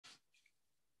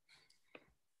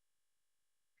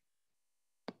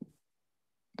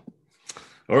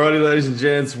Alrighty, ladies and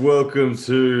gents, welcome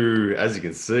to, as you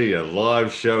can see, a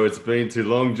live show. It's been too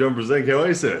long. John Brzenk, how are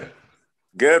you, sir?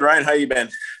 Good, Ryan. How you been?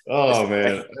 Oh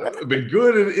man, it's been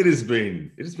good. It has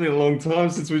been a long time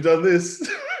since we've done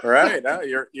this. Right.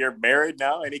 You're married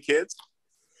now. Any kids?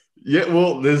 Yeah,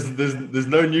 well, there's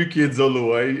no new kids on the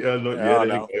way, not yet Oh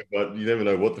no. anyway. But you never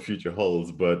know what the future holds.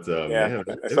 But Yeah, yeah,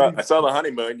 I saw everything. I saw the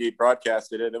honeymoon. You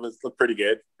broadcasted it. It was looked pretty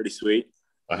good, pretty sweet.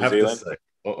 I New have to Zealand. say,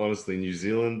 honestly, New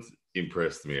Zealand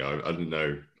impressed me. I didn't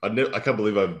know. I can't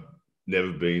believe I've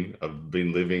never been. I've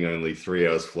been living only 3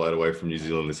 hours flight away from New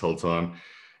Zealand this whole time,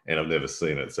 and I've never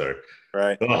seen it. So,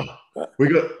 Right. oh, Uh, we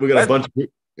got a That bunch.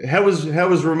 How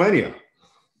was Romania?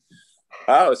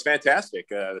 oh, it's fantastic.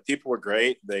 The people were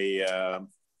great. The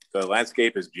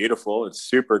landscape is beautiful. It's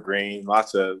super green.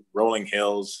 Lots of rolling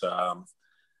hills.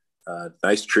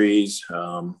 Nice trees.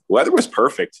 Weather was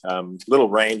perfect. Little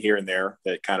rain here and there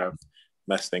that kind of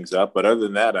messed things up, but other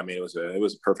than that, I mean, it was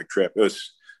a perfect trip. It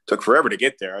took forever to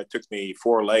get there. It took me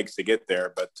 4 legs to get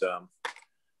there, but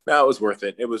no, it was worth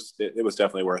it. It was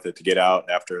definitely worth it to get out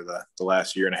after the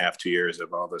last year and a half, 2 years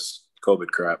of all this COVID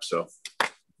crap. So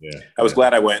Yeah, I was yeah,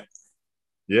 glad I went.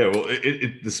 yeah. Well,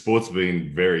 the sport's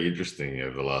been very interesting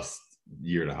over the last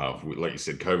year and a half. Like you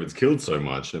said, COVID's killed so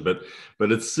much,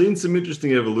 but it's seen some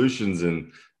interesting evolutions,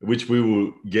 and which we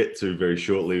will get to very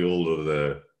shortly. All of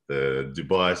the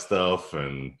Dubai stuff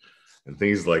and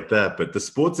things like that. But the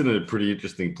sport's in a pretty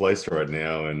interesting place right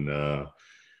now, and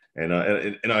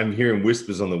I'm hearing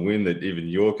whispers on the wind that even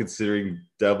you're considering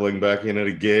dabbling back in it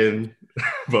again.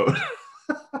 But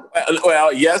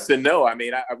Well, yes and no. I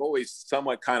mean, I've always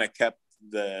somewhat kind of kept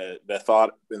the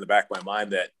thought in the back of my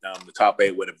mind that the top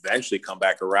eight would eventually come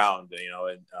back around.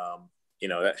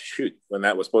 That shoot when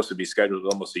that was supposed to be scheduled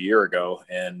almost a year ago,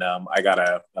 and I got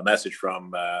a message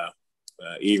from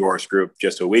Igor's group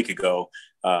just a week ago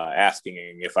asking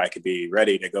if I could be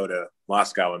ready to go to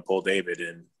Moscow and pull David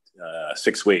in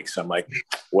 6 weeks. I'm like,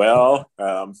 well,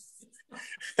 I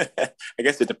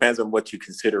guess it depends on what you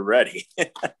consider ready.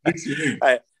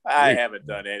 I I haven't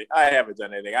done any. I haven't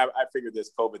done anything. I figured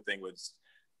this COVID thing was,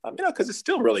 because it's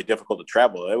still really difficult to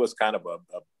travel. It was kind of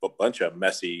a bunch of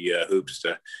messy hoops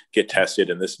to get tested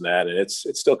and this and that, and it's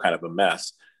still kind of a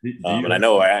mess. do you And I have,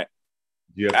 know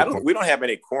do you have I to don't. We don't have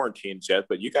any quarantines yet,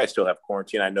 but you guys still have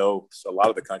quarantine. I know a lot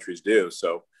of the countries do.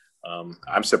 So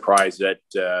I'm surprised that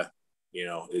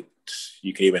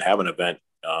you can even have an event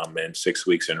in 6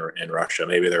 weeks in Russia.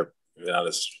 Maybe they're not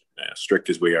as strict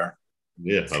as we are.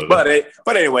 Yeah, I don't know.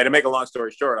 But anyway, to make a long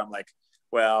story short, I'm like,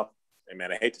 well, hey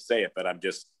man, I hate to say it, but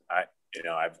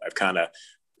I've kind of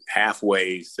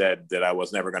halfway said that I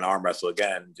was never going to arm wrestle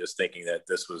again, just thinking that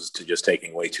this was just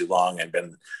taking way too long and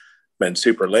been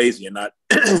super lazy and not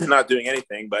not doing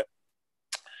anything. But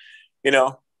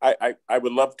I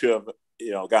would love to have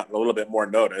gotten a little bit more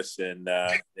notice and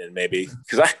maybe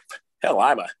because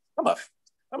I'm a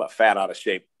I'm a fat out of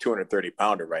shape 230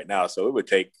 pounder right now, so it would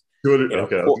take 200, you know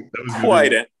okay, qu- that was going to quite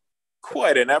be. a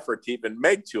quite an effort to even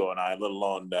make 209, let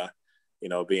alone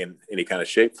be in any kind of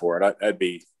shape for it. I'd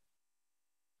be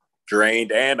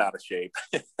drained and out of shape.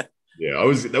 Yeah,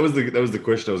 that was the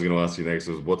question I was going to ask you next.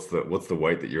 Was what's the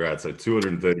weight that you're at? So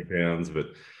 230 pounds, but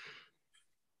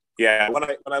Yeah, when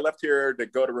I left here to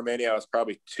go to Romania, I was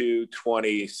probably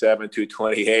 227,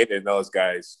 228, and those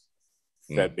guys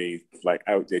mm, fed me like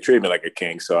they treated me like a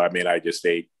king. So I mean, I just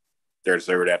ate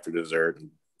dessert after dessert and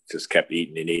just kept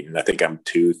eating and eating. I think I'm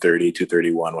 230,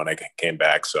 231 when I came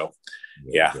back. So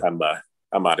yeah, yeah, okay.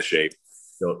 I'm out of shape.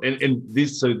 So, and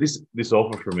this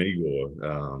offer from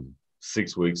Igor,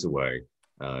 6 weeks away.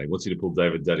 He wants you to pull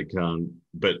David Dadikan,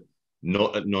 but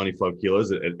not at 95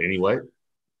 kilos at any weight.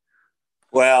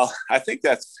 Well, I think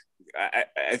that's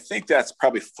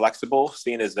probably flexible,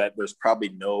 seeing as that there's probably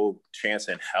no chance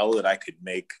in hell that I could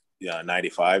make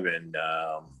 95 in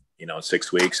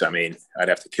 6 weeks. I mean, I'd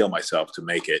have to kill myself to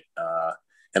make it.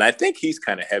 And I think he's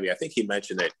kind of heavy. I think he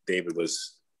mentioned that David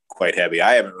was quite heavy.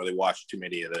 I haven't really watched too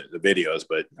many of the videos,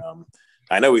 but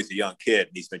I know he's a young kid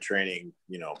and he's been training,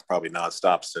 probably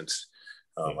nonstop since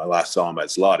Yeah. I last saw him at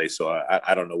Zloty. So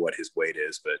I don't know what his weight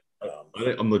is, but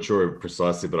I'm not sure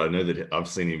precisely, but I know that I've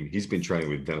seen him. He's been training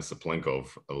with Denis Saplenkov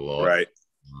a lot, right.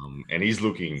 and he's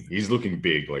looking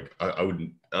big. Like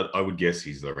I would guess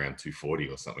he's around 240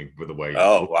 or something with the way he's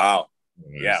Oh, looking. wow.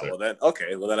 Yeah, So well then,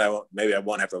 okay, well then maybe I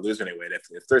won't have to lose any weight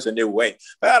if there's a new weight.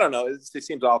 But I don't know. It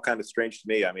seems all kind of strange to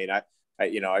me. I mean, I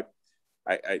you know,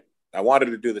 I wanted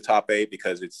to do the top eight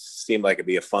because it seemed like it'd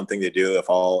be a fun thing to do if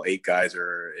all eight guys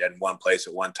are in one place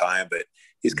at one time. But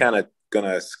he's kind of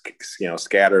gonna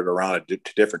scattered around to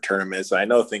different tournaments. I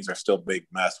know things are still a big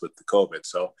mess with the COVID.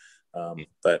 So,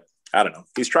 but I don't know.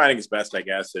 He's trying his best, I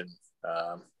guess, and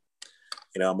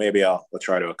Maybe I'll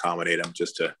try to accommodate him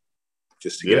just to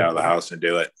get Yeah. out of the house and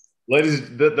do it. Ladies,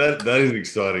 that is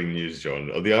exciting news,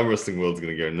 John. The arm wrestling world's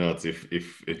going to go nuts if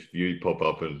you pop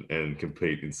up and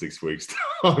compete in 6 weeks'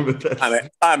 time.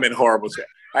 But I'm in horrible shape.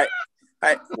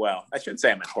 I shouldn't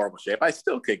say I'm in horrible shape. I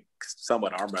still could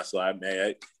somewhat arm wrestle.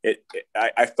 I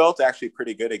felt actually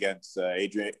pretty good against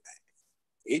Adrian.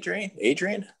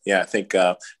 Yeah, I think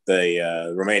the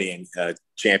Romanian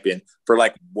champion for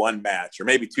like one match or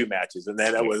maybe two matches, and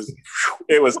then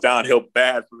it was downhill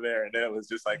bad from there. And then it was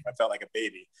just like I felt like a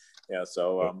baby. Yeah,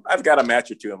 so I've got a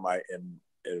match or two in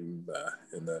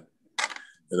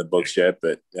the books yet,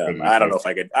 but I don't know if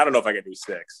I could do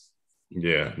six.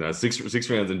 Yeah, no, six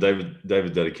rounds, and David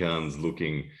Dedican's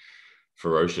looking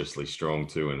ferociously strong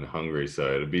too and hungry.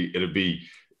 So it'd be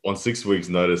on 6 weeks'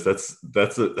 notice. That's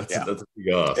a big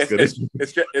ask. It's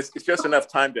just enough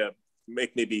time to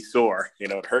make me be sore.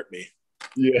 It hurt me.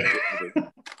 Yeah.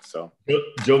 So,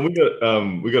 John, we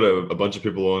got a bunch of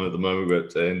people on at the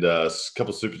moment, and a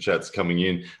couple of super chats coming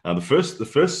in. The first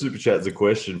super chat is a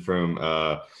question from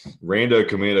Rando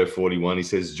Commando 41. He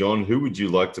says, John, who would you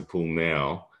like to pull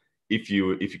now if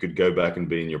you could go back and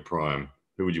be in your prime?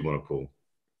 Who would you want to pull?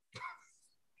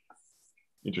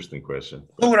 Interesting question.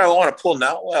 Who would I want to pull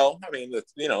now? Well, I mean,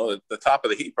 the top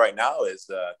of the heap right now is,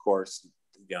 of course,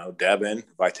 Devin,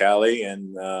 Vitali,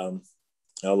 and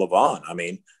Levon. I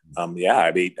mean,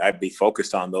 I'd be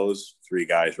focused on those three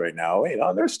guys right now.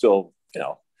 There's still,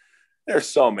 there's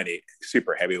so many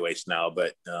super heavyweights now,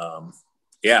 but I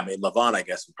mean, Levon, I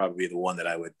guess, would probably be the one that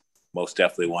I would most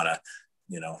definitely want to,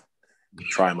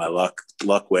 try my luck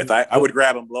with. I would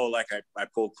grab him low like I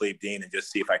pulled Cleve Dean and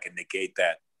just see if I can negate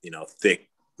that, thick,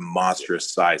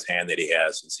 monstrous size hand that he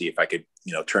has, and see if I could,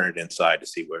 turn it inside to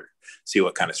see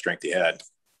what kind of strength he had.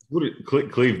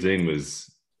 Cleve Dean was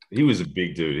a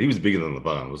big dude. He was bigger than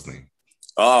Levon, wasn't he?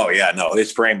 Oh yeah, no,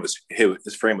 his frame was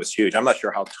huge. I'm not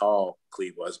sure how tall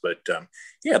Cleve was, but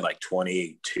he had like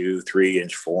 22,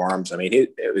 3-inch forearms. I mean,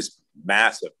 it was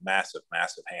massive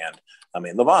hand. I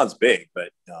mean, Levon's big,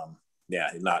 but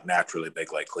he's not naturally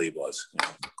big like Cleve was.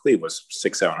 Cleve was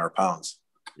 600-700 pounds.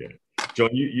 Yeah. John,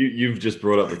 you've just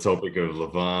brought up the topic of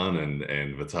Levon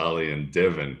and Vitali and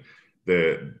Devin.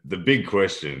 The big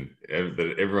question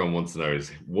that everyone wants to know is,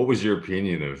 what was your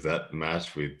opinion of that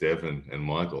match with Devin and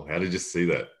Michael? How did you see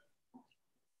that?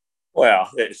 Well,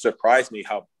 it surprised me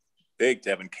how big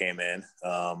Devin came in.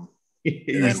 And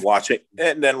then watching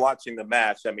the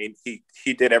match, I mean,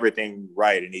 he did everything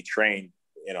right, and he trained,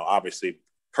 obviously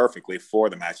perfectly for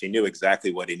the match. He knew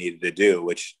exactly what he needed to do,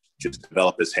 which just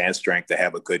develop his hand strength to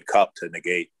have a good cup to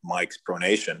negate Mike's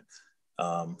pronation.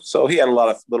 So he had a lot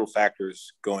of little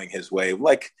factors going his way.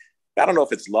 Like, I don't know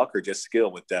if it's luck or just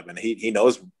skill with Devin. He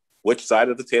knows which side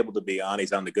of the table to be on.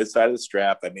 He's on the good side of the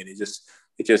strap. I mean, he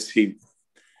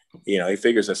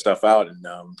figures that stuff out. And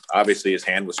obviously his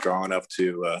hand was strong enough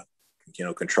to,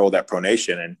 control that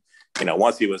pronation. And,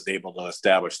 once he was able to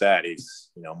establish that, he's,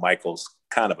 Michael's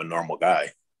kind of a normal guy.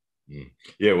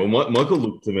 Yeah. Well, Michael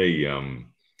looked to me,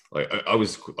 I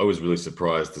was really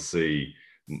surprised to see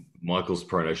Michael's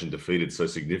pronation defeated so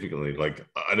significantly. Like,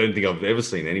 I don't think I've ever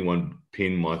seen anyone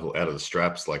pin Michael out of the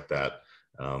straps like that.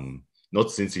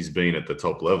 Not since he's been at the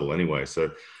top level anyway.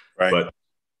 So, right. But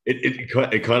it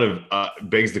kind of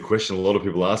begs the question, a lot of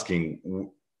people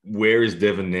asking, where is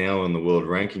Devin now in the world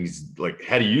rankings? Like,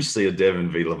 how do you see a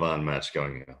Devin v. Levon match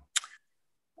going now?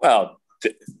 Well,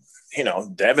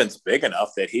 Devin's big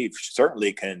enough that he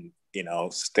certainly can,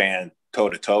 stand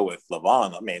toe-to-toe with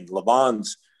Levon.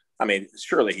 I mean,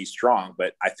 surely he's strong,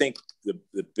 but I think the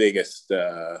biggest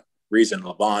reason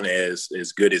Levon is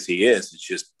as good as he is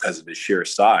just because of his sheer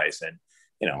size. And,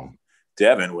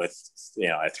 Devin with,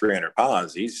 at 300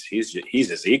 pounds, he's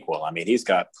his equal. I mean, he's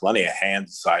got plenty of hand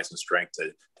size and strength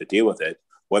to deal with it.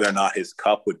 Whether or not his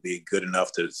cup would be good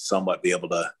enough to somewhat be able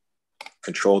to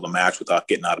control the match without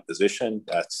getting out of position,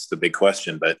 that's the big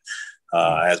question. But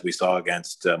as we saw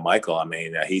against Michael, I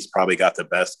mean, he's probably got the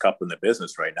best cup in the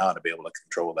business right now to be able to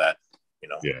control that,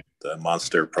 the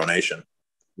monster pronation.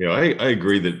 Yeah, I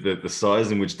agree that the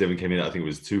size in which Devin came in, I think it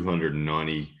was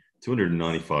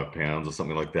 295 pounds or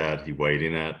something like that. He weighed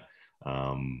in at.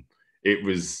 It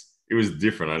was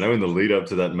different. I know in the lead up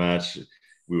to that match,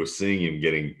 we were seeing him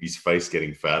his face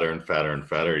getting fatter and fatter and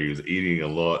fatter. He was eating a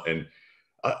lot. And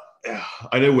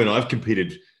I know when I've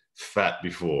competed fat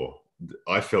before,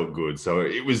 I felt good. So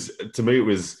I was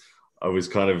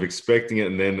kind of expecting it.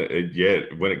 And then,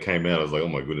 when it came out, I was like, oh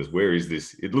my goodness, where is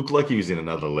this? It looked like he was in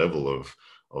another level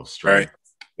of strength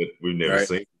that we've never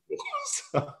seen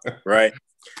before. Right.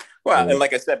 Well, and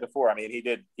like I said before, I mean, he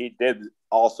did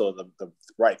also the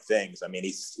right things. I mean,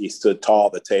 he stood tall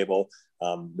at the table,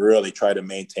 really tried to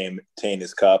maintain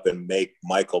his cup and make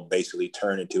Michael basically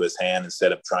turn into his hand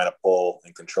instead of trying to pull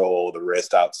and control the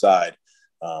wrist outside.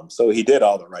 So he did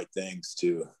all the right things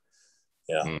to,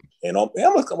 and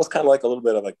almost kind of like a little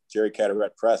bit of a Jerry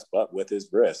Caderet press, but with his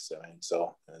wrists. I mean,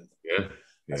 so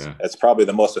Yeah. that's probably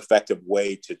the most effective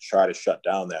way to try to shut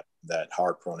down that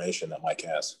hard pronation that Mike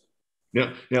has.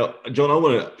 Now, John, I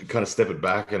want to kind of step it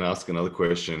back and ask another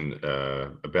question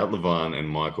about Levan and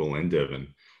Michael and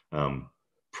Devin.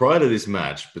 Prior to this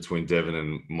match between Devin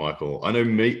and Michael, I know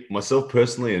myself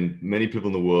personally, and many people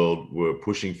in the world were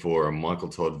pushing for a Michael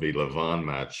Todd v. Levan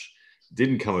match.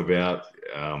 Didn't come about,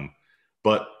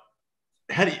 but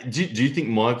how do you think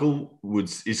Michael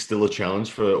is still a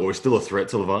challenge or still a threat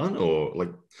to Levan, or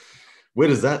like where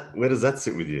does that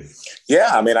sit with you? Yeah,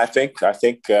 I mean, I think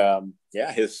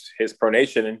his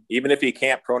pronation, and even if he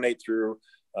can't pronate through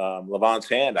Levan's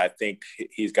hand, I think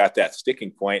he's got that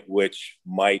sticking point, which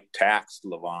might tax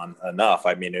Levan enough.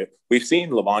 I mean, we've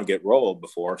seen Levan get rolled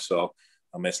before, so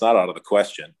it's not out of the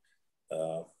question.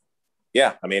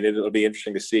 I mean, it'll be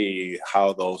interesting to see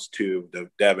how those two,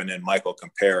 Devin and Michael,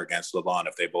 compare against Levan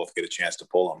if they both get a chance to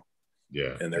pull them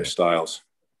in their styles.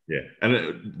 Yeah,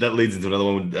 and that leads into another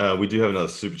one. We do have another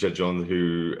super chat, John,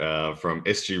 who from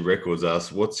SG Records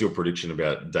asks, "What's your prediction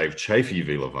about Dave Chafee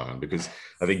v. Levan?" Because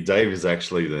I think Dave is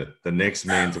actually the next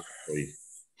man to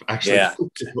actually.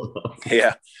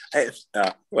 Yeah.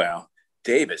 Well,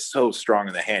 Dave is so strong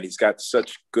in the hand. He's got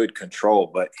such good control,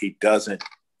 but he doesn't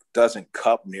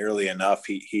cup nearly enough.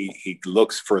 He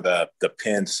looks for the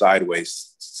pin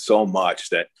sideways so much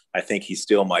that I think he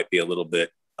still might be a little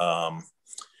bit.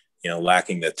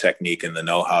 Lacking the technique and the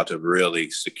know-how to really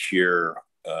secure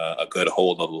a good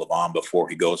hold of Levan before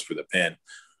he goes for the pin.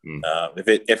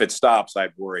 If it stops,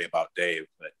 I'd worry about Dave.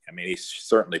 But I mean, he's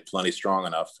certainly plenty strong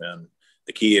enough, and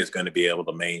the key is going to be able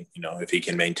to if he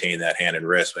can maintain that hand and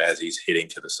wrist as he's hitting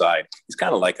to the side. He's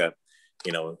kind of like a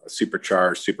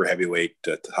supercharged, super heavyweight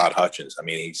Todd Hutchins. I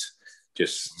mean, he's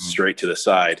just straight to the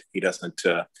side. He doesn't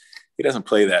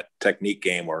play that technique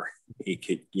game where he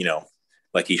could,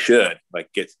 like he should,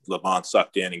 like get Levan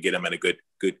sucked in and get him in a good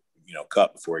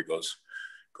cut before he goes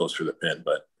for the pin.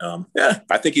 But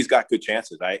I think he's got good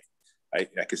chances. I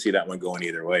can see that one going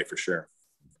either way for sure.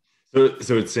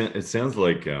 So it sounds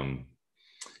like a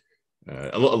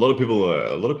lot of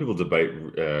people debate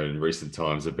in recent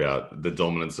times about the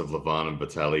dominance of Levan and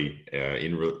Vitali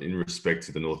in respect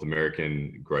to the North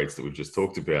American greats that we've just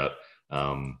talked about.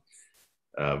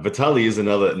 Vitali is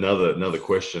another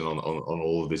question on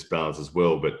all of this balance as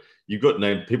well, but you've got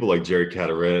named people like Jerry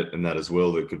Caderet and that as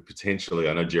well that could potentially.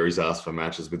 I know Jerry's asked for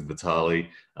matches with Vitali.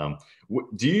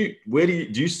 Do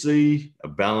you see a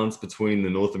balance between the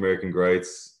North American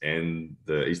greats and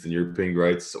the Eastern European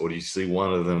greats, or do you see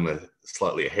one of them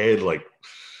slightly ahead? Like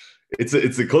it's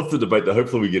a constant debate that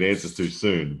hopefully we get answers to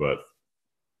soon. But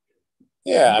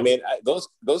yeah, I mean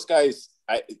those guys,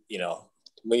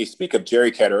 when you speak of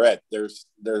Jerry Caderet,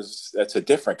 that's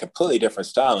a completely different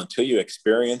style until you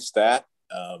experience that.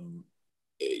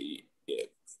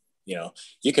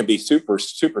 You can be super,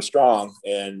 super strong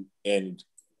and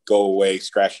go away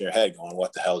scratching your head going,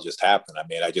 what the hell just happened? I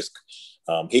mean,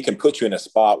 he can put you in a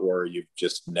spot where you've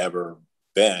just never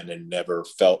been and never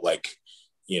felt like,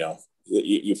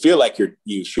 you feel like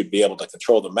you should be able to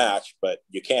control the match, but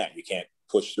you can't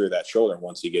push through that shoulder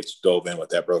once he gets dove in with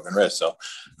that broken wrist. So,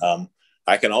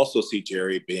 I can also see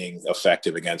Jerry being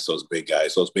effective against those big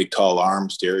guys, those big, tall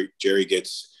arms. Jerry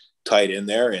gets tight in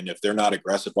there, and if they're not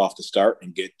aggressive off the start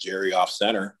and get Jerry off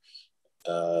center,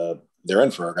 they're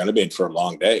going to be in for a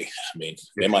long day. I mean,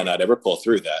 they might not ever pull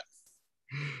through that.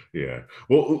 Yeah.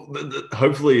 Well,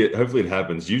 hopefully it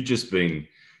happens. You've just been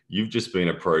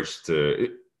approached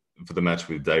for the match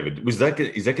with David. Is that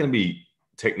going to be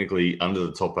technically under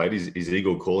the top 8? Is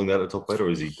Eagle calling that a top 8, or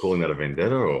is he calling that a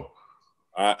vendetta, or?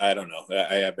 I don't know.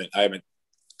 I haven't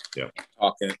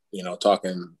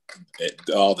talking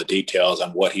all the details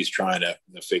on what he's trying to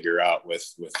figure out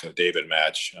with the David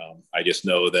match. I just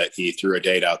know that he threw a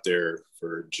date out there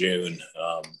for June,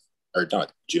 or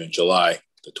not June, July,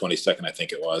 the 22nd, I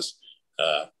think it was.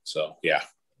 So yeah,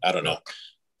 I don't know.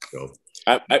 Cool.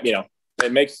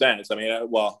 It makes sense. I mean,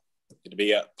 to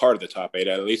be a part of the top 8,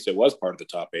 at least it was part of the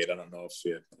top 8. I don't know if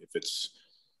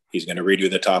he's going to redo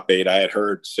the top 8. I had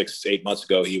heard 6-8 months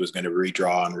ago he was going to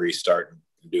redraw and restart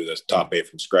and do this top 8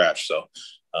 from scratch. So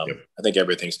I think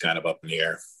everything's kind of up in the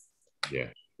air. Yeah.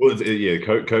 Well,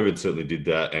 COVID certainly did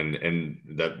that, and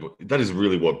that is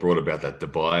really what brought about that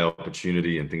Dubai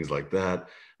opportunity and things like that.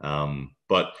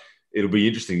 But it'll be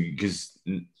interesting because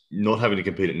not having to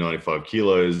compete at 95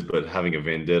 kilos, but having a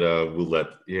vendetta, will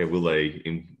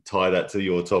they tie that to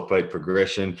your top 8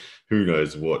 progression? Who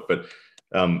knows what? But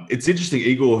it's interesting.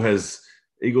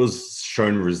 Igor's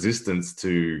shown resistance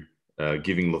to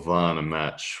giving Levan a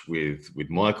match with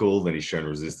Michael. Then he's shown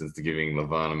resistance to giving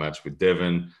Levan a match with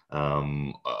Devin.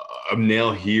 I'm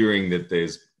now hearing that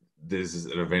there's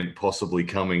an event possibly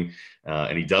coming,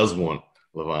 and he does want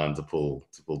Levan to pull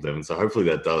Devin. So hopefully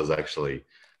that does actually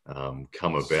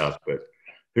come about. But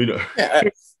who knows? Yeah,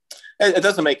 it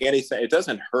doesn't make any sense. It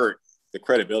doesn't hurt the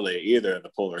credibility of either of the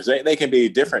pullers. They can be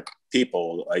different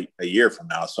people a year from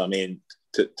now. So I mean,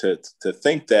 to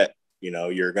think that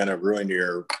you're going to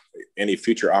ruin any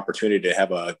future opportunity to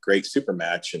have a great super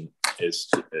match and is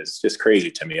just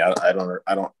crazy to me. I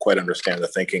don't quite understand the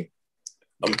thinking.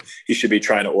 He should be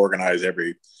trying to organize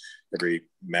every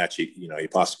match he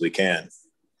possibly can.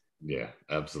 Yeah,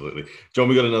 absolutely. John,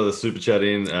 we got another super chat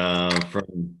in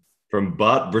from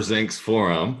Bart Brzenk's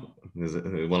forearm.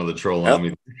 One of the troll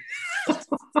army.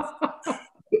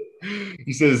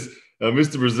 He says,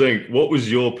 Mr. Brzenk, what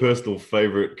was your personal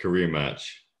favorite career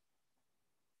match?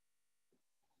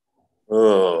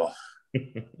 Oh,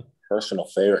 personal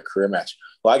favorite career match.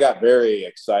 Well, I got very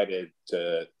excited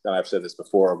and I've said this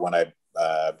before, when I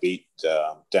beat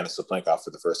Denis Saplenkov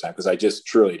for the first time, because I just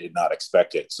truly did not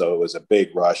expect it. So it was a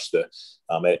big rush.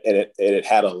 It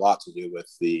had a lot to do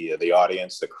with the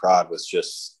audience. The crowd was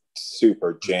just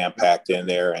super jam-packed in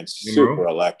there and super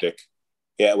electric.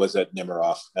 Yeah, it was at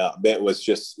Nemiroff. It was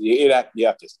just, you'd have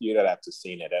to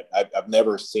seen it. I've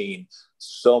never seen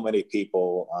so many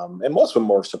people, and most of them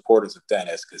were supporters of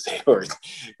Dennis, because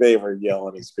they were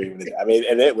yelling and screaming. I mean,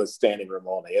 and it was standing room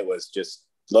only. It was just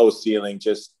low ceiling,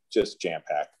 just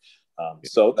jam-packed.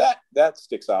 So that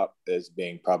sticks out as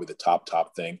being probably the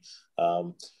top thing.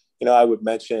 I would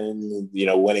mention,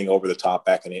 winning over the top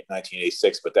back in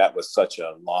 1986, but that was such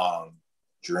a long,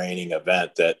 draining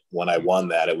event that when I won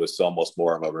that, it was almost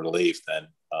more of a relief than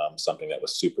something that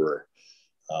was super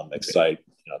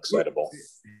excitable.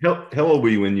 How old were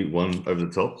you when you won over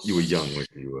the top? You were young when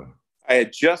you were. I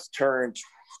had just turned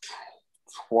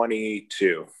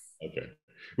 22. Okay.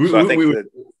 We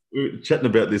were chatting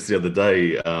about this the other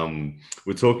day.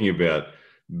 We're talking about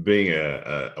being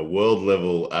a world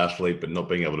level athlete, but not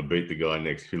being able to beat the guy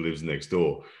who lives next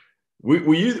door.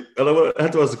 Were you? And I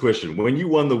had to ask the question: when you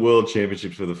won the world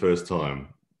championships for the first time,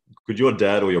 could your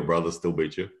dad or your brother still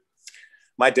beat you?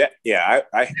 My dad, yeah,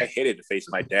 I hated to face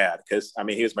my dad, because I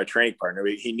mean, he was my training partner.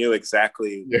 He knew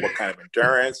exactly what kind of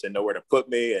endurance and know where to put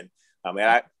me. And I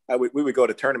mean, we would go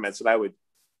to tournaments, and I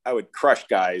would crush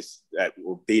guys that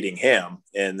were beating him,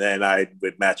 and then I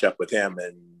would match up with him,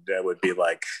 and that would be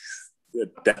like a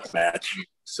death match.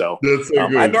 So,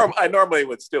 I normally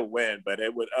would still win, but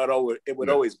it would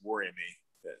always worry me.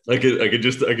 I could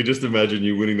just imagine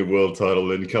you winning the world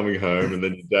title and coming home, and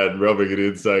then your dad rubbing it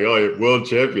in, saying, "Oh, you're world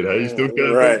champion. Hey, you still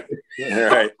can't." Right.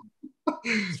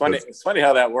 It's funny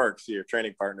how that works. Your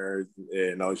training partner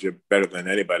knows you better than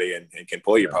anybody, and can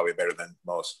pull you probably better than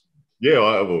most. Yeah,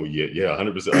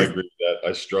 100%. I agree with that.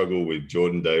 I struggle with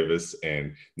Jordan Davis,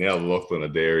 and now Lachlan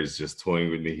Adair is just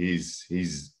toying with me.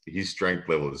 His strength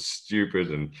level is stupid,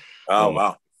 and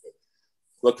wow.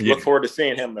 Look forward to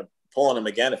seeing him, pulling him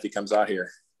again if he comes out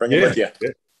here. Bring him with you.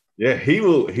 Yeah, he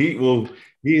will.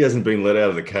 He hasn't been let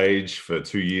out of the cage for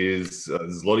 2 years.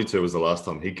 Zlotito was the last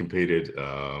time he competed,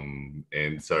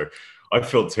 and so I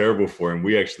felt terrible for him.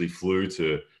 We actually flew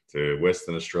to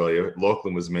Western Australia.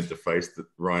 Lachlan was meant to face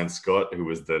Ryan Scott, who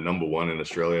was the number 1 in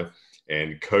Australia,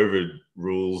 and COVID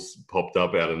rules popped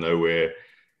up out of nowhere,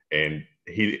 and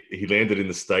he landed in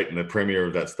the state, and the premier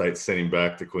of that state sent him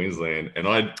back to Queensland. And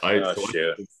I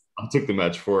took the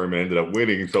match for him and ended up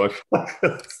winning. So I feel like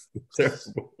that's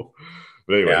terrible.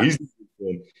 But anyway,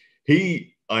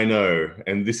 I know,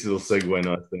 and this will segue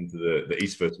nicely into the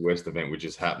East vs West event, which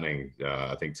is happening,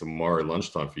 I think, tomorrow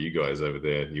lunchtime for you guys over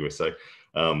there in USA.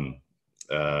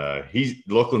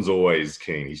 Lachlan's always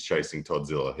keen. He's chasing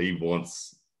Toddzilla. He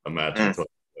wants a match with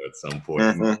Toddzilla at some point.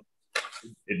 Mm-hmm.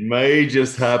 It may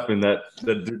just happen that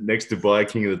next Dubai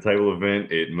King of the Table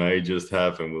event, it may just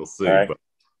happen. We'll see. Right. But,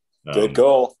 good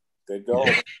goal.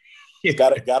 He's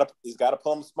got to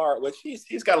pull him smart, which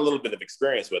he's got a little bit of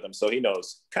experience with him, so he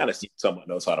somewhat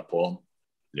knows how to pull him.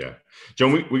 Yeah.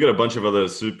 John, we got a bunch of other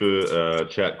super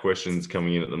chat questions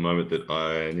coming in at the moment that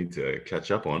I need to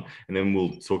catch up on, and then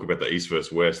we'll talk about the East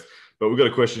versus West. But we've got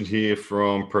a question here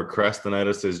from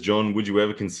Procrastinator. Says, John, would you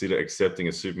ever consider accepting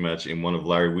a super match in one of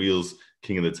Larry Wheel's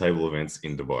King of the Table events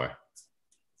in Dubai?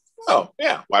 Oh,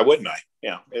 yeah. Why wouldn't I?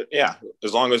 Yeah.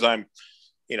 As long as I'm,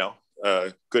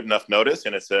 good enough notice,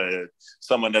 and it's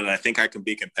someone that I think I can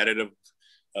be competitive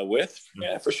with.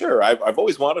 Yeah, for sure. I've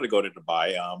always wanted to go to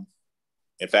Dubai.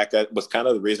 In fact, that was kind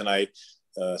of the reason I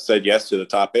said yes to the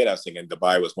top 8. I was thinking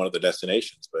Dubai was one of the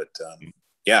destinations, but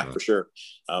yeah, for sure.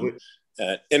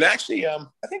 And actually, I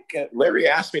think Larry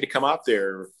asked me to come out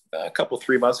there a couple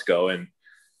 3 months ago, and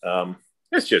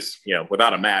it's just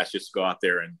without a mask, just go out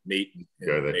there and meet and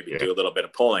maybe do a little bit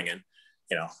of pulling. And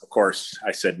of course,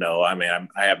 I said no. I mean,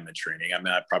 I haven't been training. I'm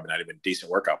probably not even a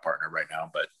decent workout partner right now,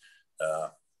 but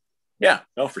yeah,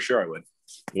 no, for sure I would.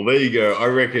 Well, there you go. I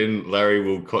reckon Larry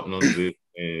will cotton on to this,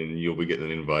 and you'll be getting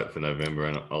an invite for November,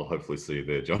 and I'll hopefully see you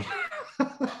there, John. All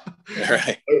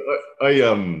right.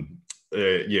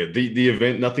 The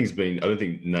event, I don't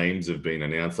think names have been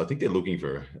announced. I think they're looking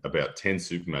for about 10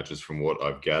 super matches from what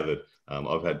I've gathered.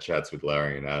 I've had chats with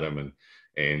Larry and Adam,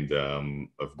 and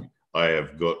I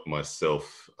have got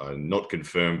myself not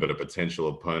confirmed, but a potential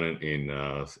opponent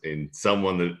in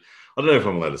someone that I don't know if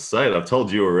I'm allowed to say it. I've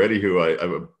told you already who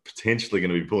I'm potentially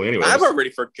going to be pulling anyway. I've already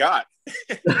forgot.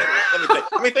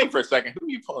 Let me think for a second. Who are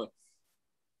you pulling?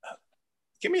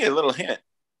 Give me a little hint.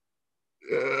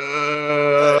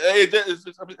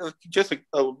 Just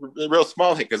a real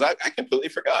small hint, because I completely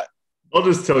forgot. I'll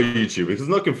just tell YouTube because it's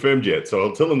not confirmed yet. So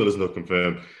I'll tell them that it's not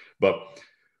confirmed. But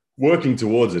working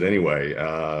towards it anyway.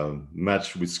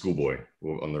 Match with Schoolboy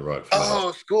on the right.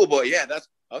 Oh, Schoolboy. Yeah, that's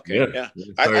okay. Yeah.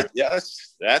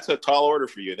 That's a tall order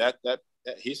for you. That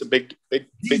he's a big kid.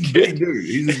 Big dude.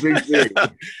 He's a big dude.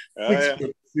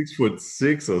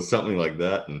 6'6" or something like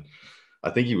that. And I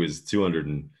think he was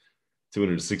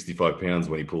 265 pounds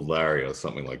when he pulled Larry or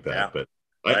something like that. Yeah. But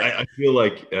right. I feel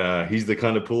like he's the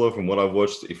kind of puller from what I've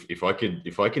watched. If I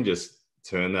can just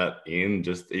turn that in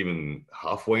just even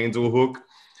halfway into a hook,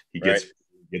 he gets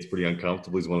pretty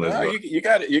uncomfortable. He's one of those. You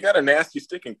got a nasty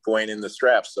sticking point in the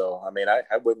strap. So I mean, I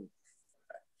wouldn't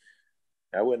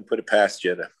put it past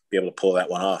you to be able to pull that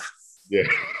one off. Yeah,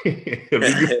 it'd be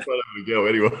good fun to go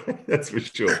anyway. That's for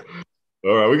sure.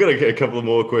 All right, we got a couple of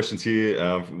more questions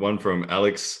here. One from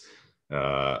Alex. We've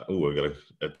got to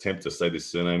attempt to say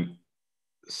this surname.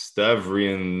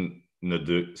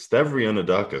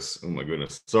 Stavrianadakis. Oh my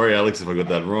goodness. Sorry, Alex, if I got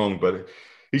that wrong, but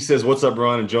he says, "What's up,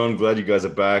 Ryan and John? Glad you guys are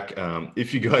back.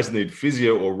 If you guys need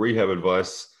physio or rehab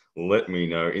advice, let me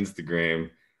know. Instagram,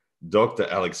 Dr.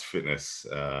 Alex Fitness."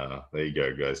 There you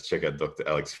go, guys. Check out Dr.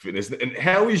 Alex Fitness. And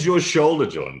how is your shoulder,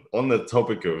 John, on the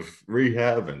topic of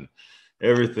rehab and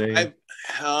everything?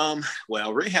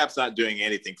 Well, rehab's not doing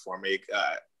anything for me.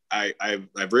 I've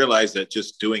realized that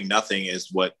just doing nothing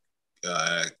is what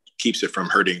keeps it from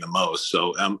hurting the most.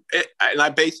 So, and I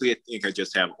basically think I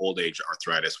just have old age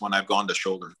arthritis. When I've gone to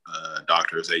shoulder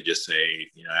doctors, they just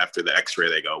say, after the X-ray,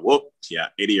 they go, "Whoop, yeah,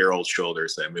 80-year-old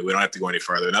shoulders." I mean, we don't have to go any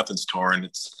farther. Nothing's torn.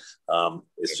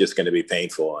 It's just going to be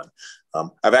painful. And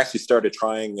I've actually started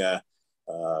trying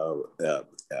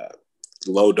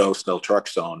low dose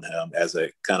naltrexone as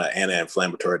a kind of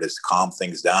anti-inflammatory to calm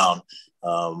things down.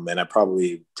 And I'm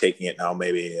probably taking it now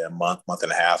maybe a month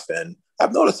and a half, and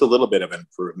I've noticed a little bit of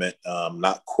improvement.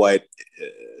 Not quite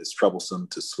as troublesome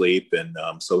to sleep, and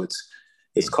so it's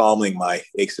calming my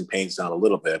aches and pains down a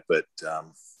little bit. But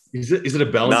is it a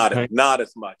balance? Not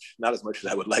as much as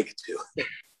I would like it to.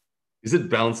 Is it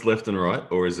balanced left and right,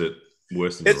 or is it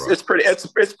worse than right? It's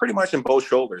pretty much in both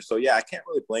shoulders. So yeah, I can't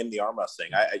really blame the arm wrestling.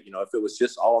 If it was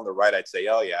just all on the right, I'd say,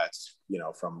 oh yeah, it's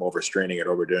from overstraining it,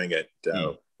 overdoing it.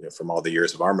 From all the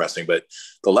years of arm wrestling, but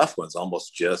the left one's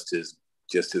almost just as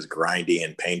grindy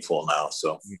and painful now.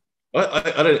 So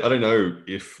I don't know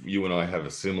if you and I have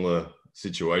a similar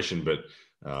situation, but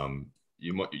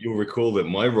you'll recall that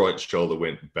my right shoulder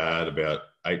went bad about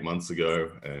 8 months ago,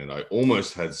 and I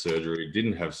almost had surgery.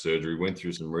 Didn't have surgery. Went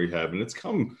through some rehab, and it's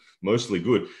come mostly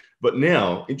good. But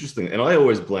now, interesting, and I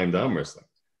always blamed arm wrestling,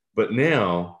 but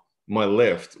now my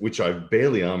left, which I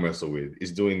barely arm wrestle with,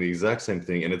 is doing the exact same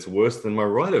thing, and it's worse than my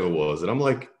right ever was. And I'm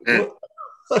like, what?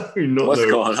 What's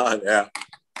going on? Yeah.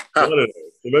 I don't know.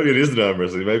 Maybe it isn't arm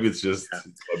wrestling. Maybe it's just my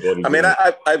body. I mean,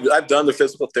 I've done the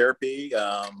physical therapy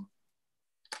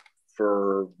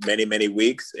for many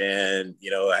weeks, and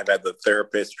I've had the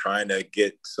therapist trying to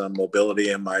get some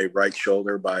mobility in my right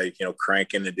shoulder by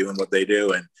cranking and doing what they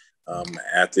do, and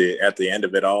at the end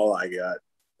of it all, I got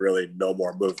really no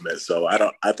more movement. So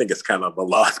I think it's kind of a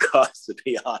lost cause, to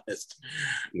be honest.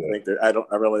 Yeah. I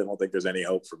really don't think there's any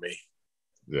hope for me.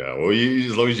 Yeah, well,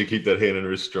 as long as you keep that hand and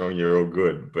wrist strong, you're all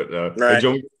good. But right. Hey,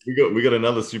 John, we got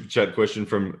another super chat question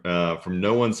from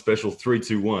No One Special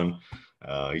 321.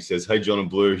 He says, "Hey, John and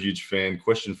Blue, huge fan.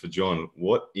 Question for John: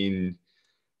 what, in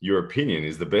your opinion,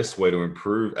 is the best way to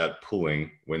improve at pulling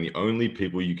when the only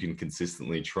people you can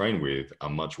consistently train with are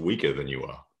much weaker than you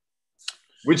are?"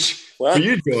 which for Well,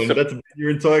 you, John, that's your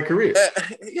entire career.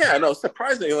 yeah, no.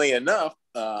 Surprisingly enough,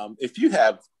 if you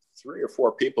have 3 or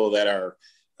 4 people that are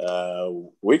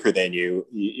weaker than you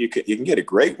can get a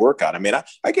great workout. I mean,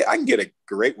 I can get a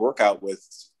great workout with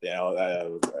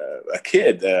a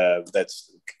kid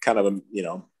that's kind of a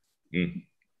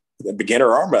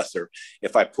beginner arm wrestler.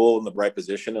 If I pull in the right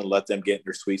position and let them get in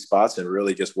their sweet spots and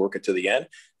really just work it to the end,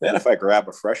 then if I grab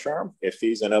a fresh arm, if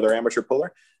he's another amateur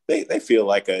puller, they feel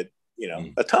like a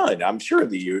ton. I'm sure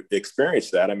that you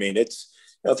experienced that. I mean, it's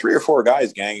 3 or 4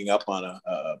 guys ganging up on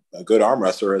a good arm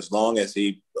wrestler, as long as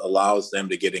he allows them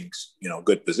to get in,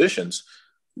 good positions,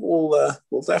 will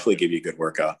definitely give you a good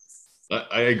workout.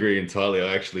 I agree entirely.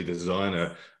 I actually design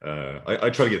I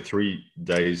try to get 3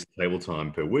 days table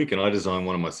time per week, and I design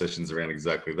one of my sessions around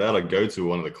exactly that. I go to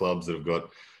one of the clubs that have got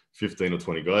 15 or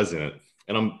 20 guys in it,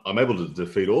 and I'm able to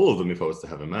defeat all of them if I was to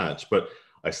have a match, but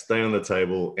I stay on the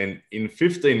table, and in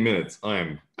 15 minutes, I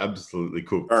am absolutely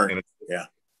cooked. And yeah.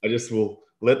 I just will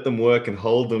let them work and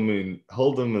hold them and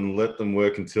let them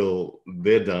work until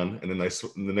they're done. And then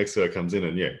the next guy comes in,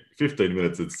 and 15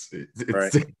 minutes, it's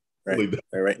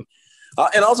right.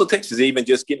 And also takes is even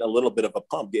just getting a little bit of a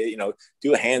pump,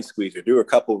 do a hand squeeze or do a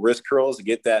couple of wrist curls to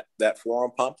get that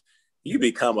forearm pumped. You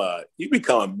become a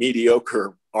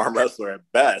mediocre arm wrestler at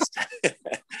best. As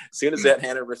soon as that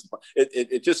hand and wrist,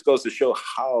 it just goes to show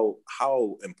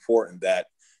how important that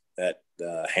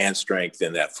hand strength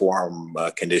and that forearm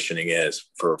conditioning is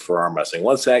for arm wrestling.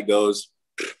 Once that goes,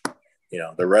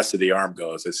 the rest of the arm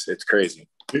goes. It's crazy.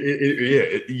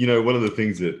 One of the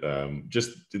things that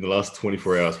just in the last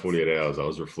 24 hours, 48 hours, I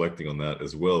was reflecting on that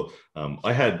as well.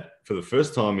 I had, for the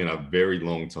first time in a very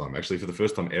long time, actually for the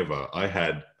first time ever, I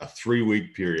had a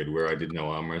 3-week period where I did no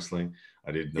arm wrestling.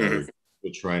 I did no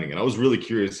training. And I was really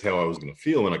curious how I was going to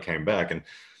feel when I came back. And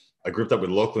I gripped up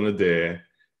with Lachlan Adair,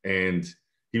 and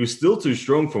he was still too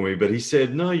strong for me, but he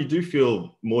said, no, you do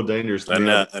feel more dangerous than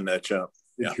that jump.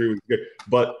 Yeah.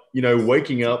 But,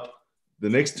 waking up the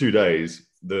next 2 days,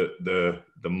 the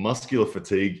muscular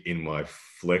fatigue in my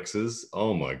flexors,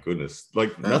 oh my goodness,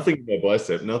 like nothing in my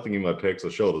bicep, nothing in my pecs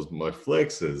or shoulders, my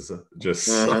flexors just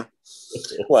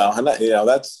well, and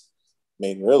that's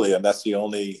that's the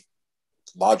only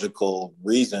logical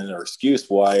reason or excuse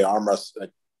why arm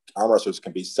wrestlers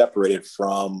can be separated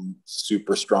from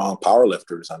super strong power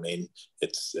lifters. I mean,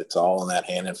 it's all in that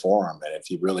hand and forearm, and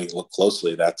if you really look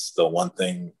closely, that's the one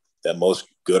thing that most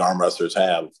good arm wrestlers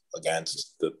have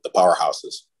against the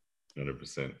powerhouses.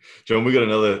 100%. John, we got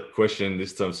another question,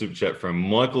 this time super chat from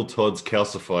Michael Todd's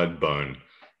calcified bone.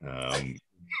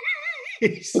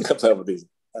 Who comes up with these?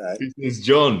 All right. He says,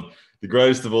 John, the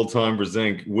greatest of all time,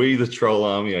 Brzenk, we the Troll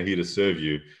Army are here to serve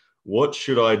you. What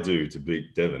should I do to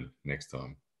beat Devin next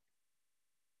time?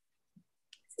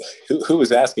 Who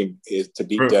was asking is to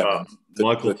beat Devin?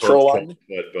 Michael the Troll Army?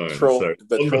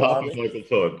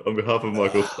 On behalf of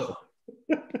Michael Todd.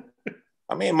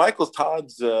 I mean, Michael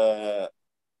Todd's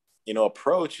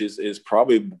approach is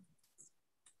probably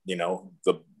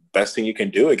the best thing you can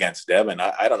do against Devin.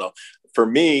 I don't know. For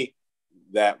me,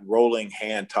 that rolling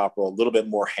hand top roll, a little bit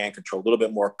more hand control, a little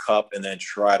bit more cup, and then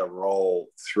try to roll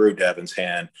through Devin's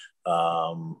hand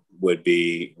would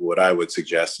be what I would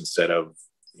suggest, instead of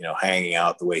hanging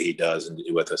out the way he does and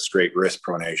with a straight wrist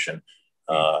pronation.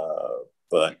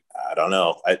 But I don't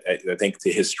know. I think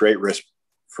his straight wrist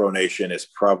pronation is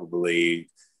probably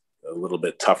a little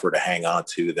bit tougher to hang on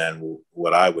to than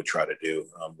what I would try to do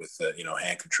with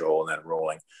hand control and then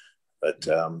rolling. But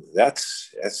that's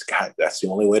the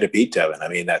only way to beat Devin. I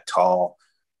mean, that tall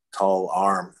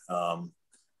arm.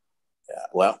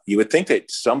 Well, you would think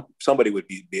that somebody would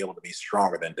be able to be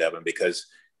stronger than Devin, because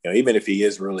even if he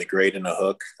is really great in a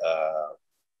hook,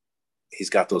 he's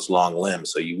got those long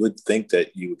limbs. So you would think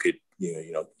that you could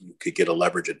you could get a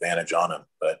leverage advantage on him,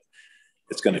 but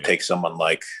it's going to take someone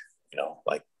like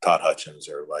Todd Hutchins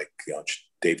or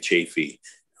Dave Chafee.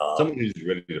 Someone who's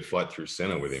ready to fight through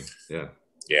center with him. Yeah.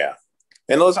 Yeah.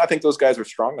 And I think those guys are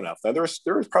strong enough. Now, there was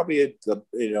probably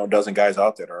a dozen guys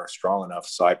out there that are strong enough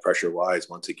side pressure wise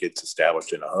once it gets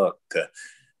established in a hook to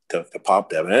pop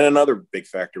Devin. And another big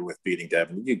factor with beating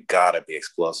Devin, you got to be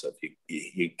explosive.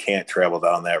 You can't travel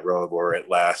down that road where it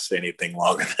lasts anything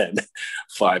longer than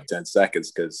 5-10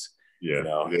 seconds, because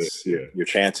your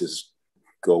chances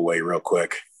go away real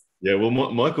quick. Yeah, well,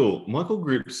 Michael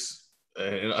grips.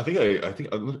 And I think I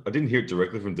didn't hear it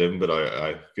directly from Devin, but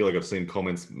I feel like I've seen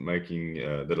comments making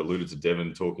that alluded to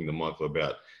Devin talking to Michael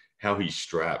about how he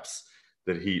straps.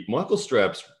 Michael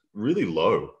straps really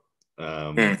low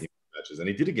in matches, and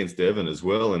he did against Devin as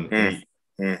well. And I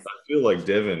feel like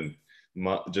Devin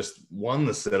just won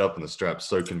the setup and the straps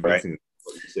so convincingly.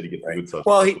 You said he gets a Right. good touch.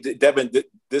 Well, Devin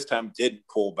this time did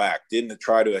pull back, didn't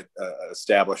try to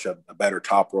establish a better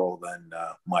top roll than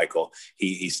Michael.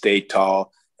 He stayed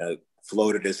tall,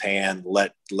 floated his hand,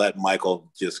 let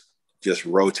Michael just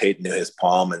rotate into his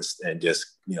palm and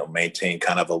just maintain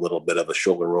kind of a little bit of a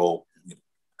shoulder roll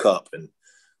cup, and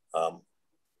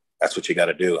that's what you got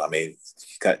to do. I mean,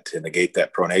 you got to negate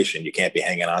that pronation. You can't be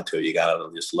hanging on to it. You got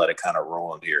to just let it kind of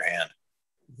roll into your hand.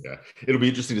 Yeah, it'll be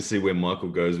interesting to see where Michael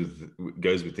goes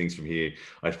with things from here.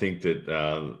 I think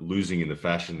that losing in the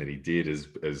fashion that he did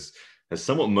has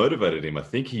somewhat motivated him. I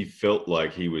think he felt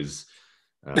like he was.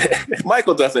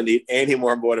 Michael doesn't need any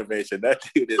more motivation. That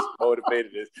dude is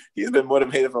motivated. He's been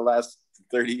motivated for the last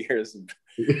 30 years,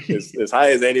 as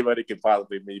high as anybody can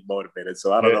possibly be motivated.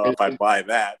 So I don't know if I buy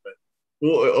that, but.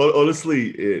 Well,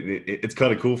 honestly, it's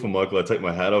kind of cool for Michael. I take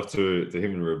my hat off to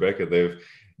him and Rebecca.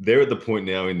 They're at the point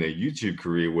now in their YouTube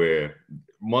career where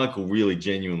Michael really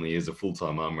genuinely is a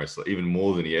full-time arm wrestler, even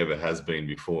more than he ever has been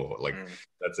before. Like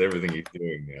that's everything he's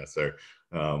doing now. So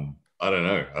I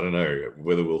don't know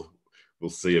whether we'll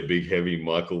see a big heavy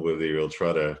Michael, whether he'll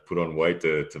try to put on weight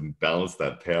to balance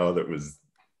that power that was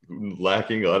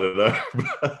lacking. I don't know.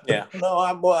 Yeah,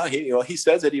 no, he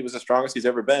says that he was the strongest he's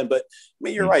ever been, but I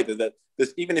mean, you're right that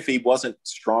this, even if he wasn't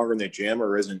stronger in the gym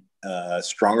or isn't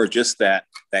stronger, just that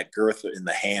girth in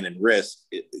the hand and wrist,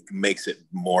 it makes it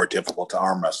more difficult to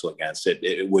arm wrestle against.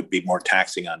 It would be more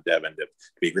taxing on Devin to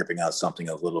be gripping on something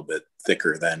a little bit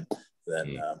thicker than.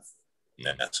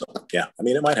 So yeah, I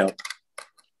mean, it might help.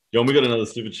 John, we got another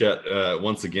super chat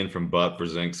once again from Bart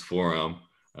Brzenk's forearm.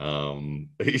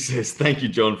 He says, "Thank you,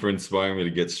 John, for inspiring me to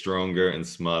get stronger and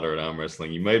smarter at arm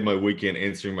wrestling. You made my weekend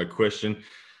answering my question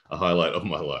a highlight of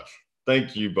my life."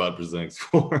 Thank you, Bart Brzenk's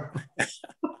forearm.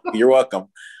 You're welcome.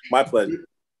 My pleasure.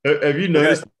 Have you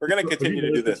noticed? We're going to continue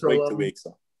to do this week to week.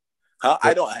 So,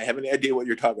 I have any idea what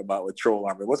you're talking about with Troll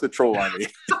Army. What's a Troll Army?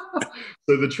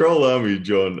 So the Troll Army,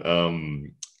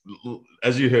 John.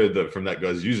 As you heard from that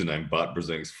guy's username, Bart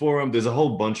Brzenk's forum, there's a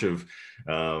whole bunch of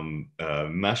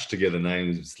mashed together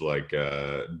names like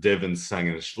Devin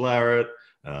Sangen-Schlaret,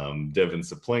 Devin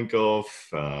Saplenkov.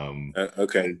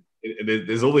 Okay.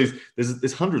 There's all these.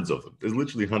 There's hundreds of them. There's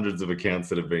literally hundreds of accounts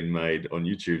that have been made on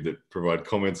YouTube that provide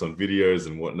comments on videos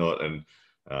and whatnot, and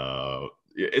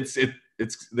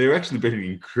they're actually been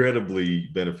incredibly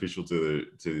beneficial to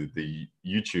the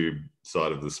YouTube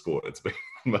side of the sport. It's been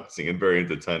amazing and very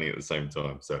entertaining at the same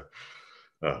time. So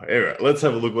anyway, let's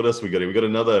have a look. What else we got here? We got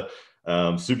another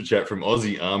super chat from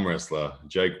Aussie arm wrestler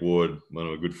Jake Ward, one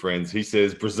of my good friends. He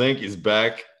says, "Brzenk is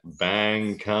back.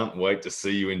 Bang. Can't wait to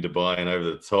see you in Dubai and over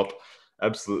the top.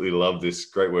 Absolutely love this.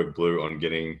 Great work, Blue, on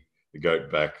getting the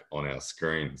GOAT back on our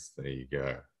screens." There you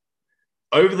go.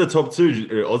 Over the top two,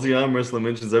 Aussie arm wrestler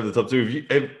mentions over the top two.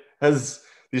 Has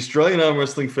the Australian Arm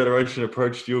Wrestling Federation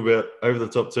approached you about over the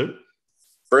top two?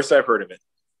 First I've heard of it.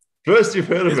 First you've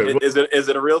heard of it. Is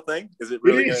it a real thing? Is it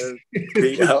really going to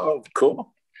be? Oh,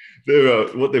 cool.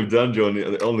 What they've done, John,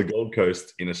 on the Gold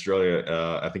Coast in Australia,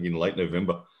 I think in late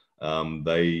November,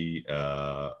 they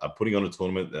are putting on a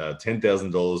tournament,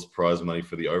 $10,000 prize money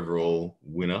for the overall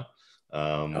winner.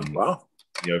 Wow.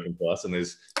 The open class, and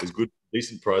there's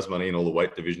decent prize money in all the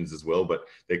weight divisions as well, but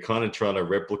they're kind of trying to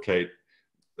replicate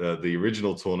the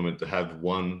original tournament to have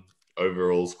one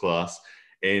overalls class,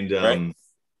 and right.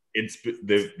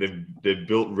 they've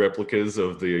built replicas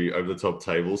of the over the top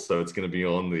tables, so it's going to be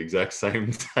on the exact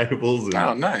same tables. And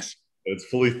oh, nice! It's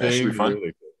fully themed.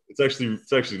 Really, it's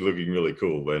actually looking really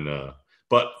cool. And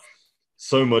but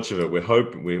so much of it, we're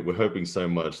hoping so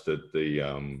much that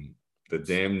the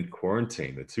damned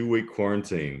quarantine, the 2-week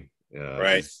quarantine,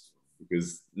 right?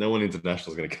 Because no one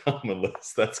international is going to come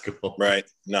unless that's gone. Right?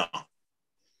 No.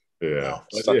 Yeah. No.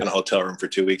 Stuck in a hotel room for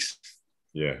 2 weeks.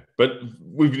 Yeah, but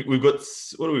we've got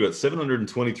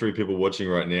 723 people watching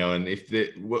right now, and if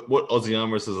what Aussie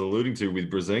Arm Wrestlers is alluding to with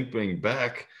Brzenk being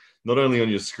back, not only on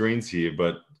your screens here,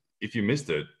 but if you missed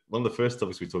it, one of the first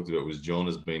topics we talked about was John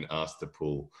has been asked to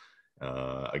pull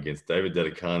against David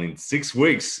Dedican in 6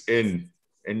 weeks, and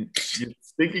you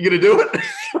think you're going to do it?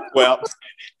 Well,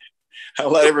 I'll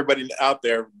let everybody out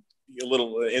there a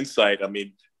little insight. I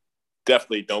mean,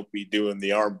 definitely don't be doing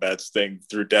the arm bets thing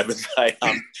through Devin's side.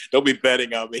 Don't be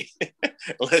betting on me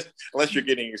unless you're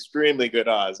getting extremely good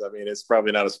odds. I mean, it's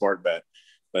probably not a smart bet,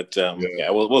 but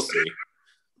we'll see.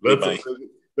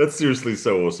 That's seriously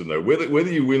so awesome, though.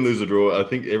 Whether you win, lose, or draw, I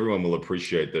think everyone will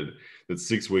appreciate that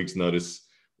 6 weeks notice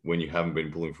when you haven't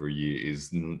been pulling for a year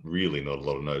is really not a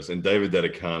lot of notice. And David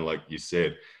Dedican, like you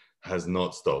said, has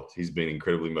not stopped. He's been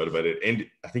incredibly motivated, and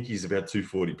I think he's about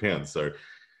 240 pounds. So,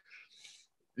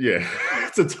 yeah,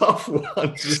 It's a tough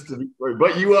one, just to be true.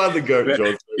 But you are the GOAT,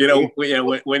 John.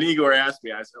 When Igor asked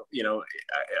me, I said,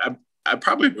 I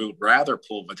probably would rather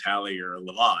pull Vitaly or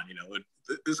Levon.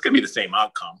 This could be the same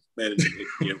outcome. And,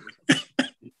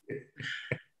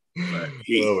 but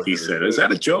he said, "Is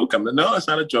that a joke?" I'm like, "No, it's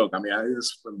not a joke. I mean,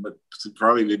 but it'd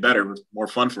probably be better, more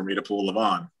fun for me to pull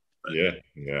Levon." But,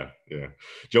 yeah.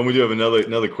 John, we do have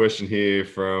another question here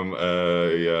from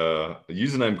a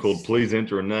username called Please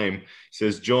Enter a Name. It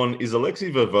says, John, is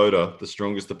Alexei Vovoda the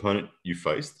strongest opponent you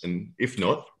faced? And if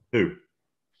not, who?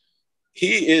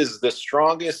 He is the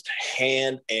strongest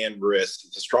hand and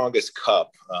wrist, the strongest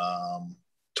cup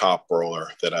top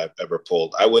roller that I've ever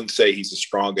pulled. I wouldn't say he's the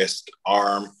strongest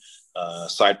arm,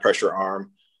 side pressure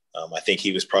arm. I think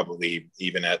he was probably,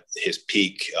 even at his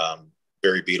peak,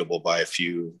 very beatable by a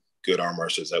few good arm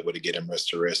wrestlers that would get him wrist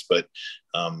to wrist. But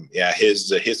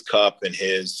his cup and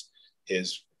his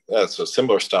that's a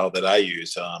similar style that I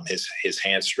use. His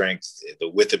hand strength, the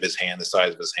width of his hand, the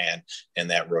size of his hand, and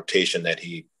that rotation that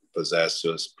he possessed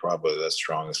was probably the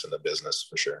strongest in the business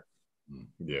for sure.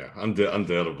 Yeah,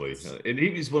 undoubtedly. And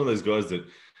he's one of those guys that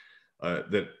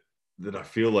I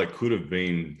feel like could have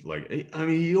been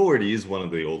he already is one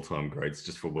of the all-time greats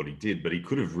just for what he did, but he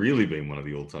could have really been one of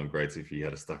the all-time greats if he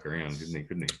had stuck around,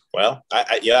 couldn't he? Well,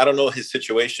 I don't know his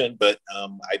situation, but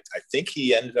I think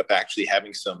he ended up actually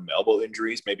having some elbow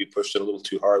injuries, maybe pushed it a little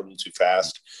too hard, a little too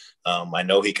fast. I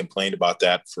know he complained about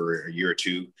that for a year or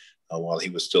two while he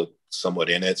was still somewhat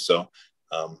in it. So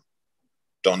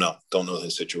don't know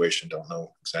his situation. Don't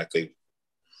know exactly.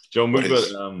 John, we've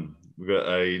got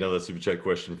another super chat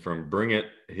question from Brzenk.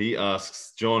 He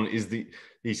asks, John is the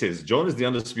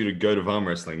undisputed GOAT of arm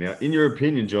wrestling. Now, in your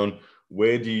opinion, John,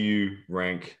 where do you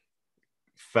rank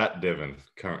Fat Devin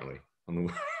currently on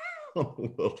the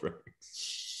world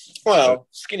ranks? Well,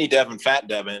 Skinny Devin, Fat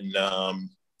Devin. I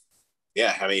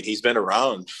mean, he's been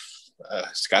around.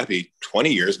 It's got to be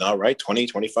 20 years now, right? 20,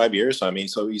 25 years. I mean,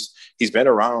 so he's been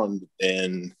around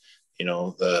and,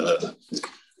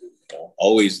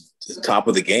 always top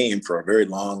of the game for a very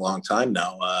long time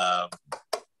now.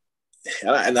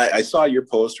 And I saw your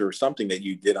post or something that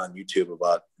you did on YouTube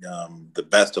about the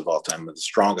best of all time, the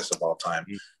strongest of all time.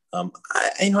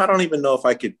 I don't even know if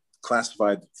I could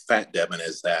classify Fat Devin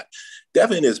as that.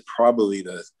 Devin is probably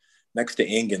next to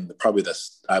Ingen,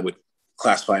 I would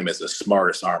classify him as the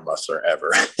smartest arm wrestler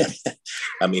ever.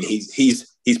 I mean,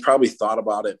 he's probably thought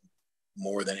about it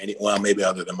more than maybe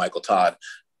other than Michael Todd.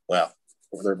 Well,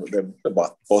 they're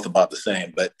both about the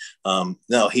same, but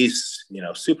no, he's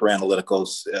super analytical,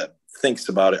 thinks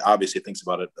about it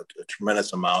a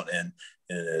tremendous amount, and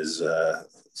is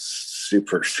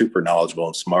super knowledgeable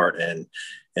and smart and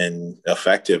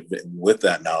effective with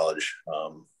that knowledge.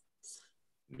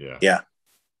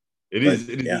 It is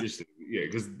interesting,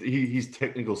 because his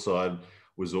technical side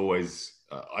was always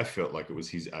I felt like it was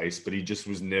his ace, but he just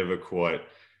was never quite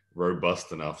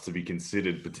robust enough to be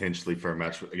considered potentially for a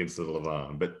match against the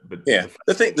Levon. But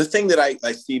the thing that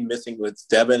I see missing with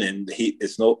Devin, and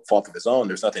it's no fault of his own,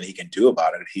 there's nothing he can do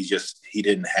about it. He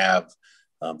didn't have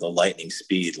the lightning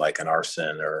speed like an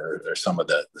Arson or some of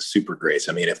the super greats.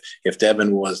 I mean, if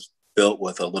Devin was built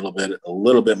with a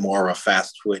little bit more of a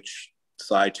fast twitch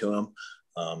side to him,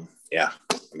 I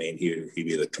mean, he'd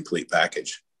be the complete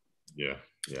package. Yeah.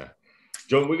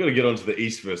 John, we're going to get onto the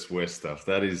East versus West stuff.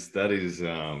 That is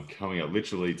coming up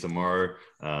literally tomorrow.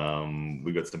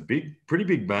 We've got some pretty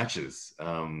big matches.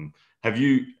 Have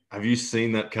you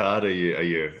seen that card? Are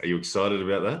you excited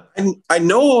about that? And I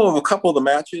know of a couple of the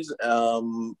matches,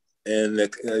 and a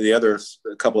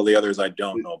couple of the others I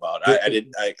don't know about.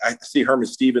 I see Herman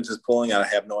Stevens is pulling. I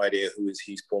have no idea who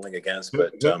he's pulling against,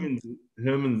 but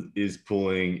Herman is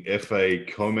pulling F.A.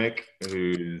 Komek,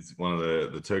 who's one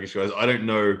of the Turkish guys. I don't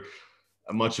know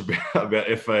much about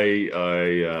F.A.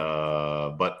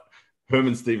 But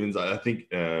Herman Stevens, I think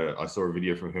I saw a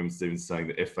video from Herman Stevens saying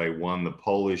that F.A. won the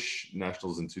Polish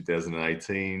Nationals in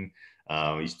 2018.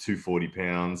 He's 240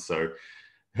 pounds, so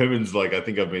Herman's like, I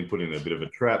think I've been put in a bit of a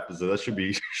trap, so that should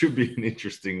be an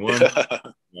interesting one.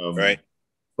 Right.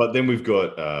 But then we've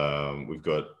got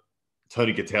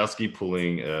Tony Katowski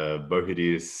pulling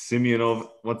Bohidar Simeonov.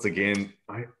 Once again,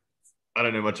 I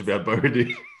don't know much about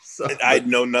Bohidar. So. I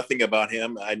know nothing about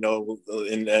him. I know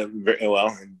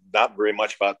not very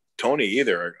much about Tony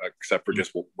either, except for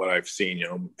just what I've seen,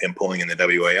 him pulling in the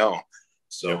WAL.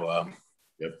 So,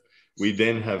 Yep. We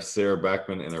then have Sarah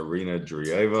Backman and Irina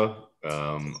Drieva.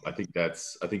 I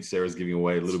think Sarah's giving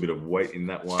away a little bit of weight in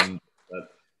that one.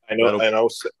 I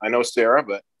know Sarah,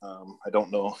 but I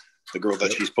don't know the girl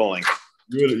that she's pulling.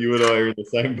 You and I are in the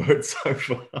same boat so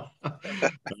far.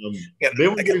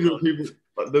 Then we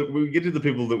get into the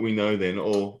people that we know. Then,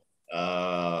 or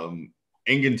Engin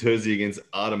Terzi against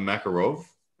Artem Makarov.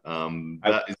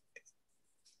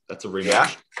 That's a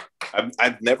rematch. Yeah.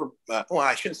 I've never, well,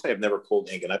 I shouldn't say I've never pulled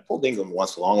Engin. I pulled Engin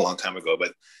once a long, long time ago,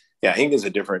 but yeah, Engin's a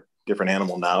different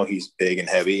animal now. He's big and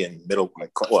heavy and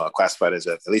classified as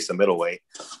at least a middleweight.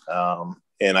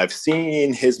 And I've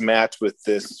seen his match with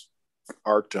this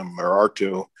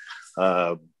Artu,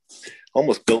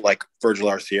 almost built like Virgil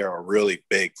Arciero, a really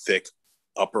big, thick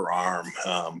upper arm,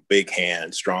 big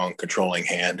hand, strong, controlling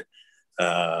hand.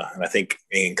 And I think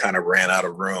Engin kind of ran out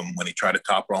of room when he tried to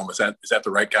top roll him. Is that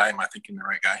the right guy? Am I thinking the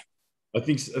right guy? I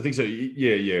think so.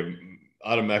 Yeah.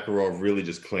 Artem Makarov really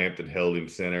just clamped and held him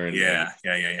center. And yeah.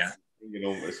 It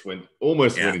almost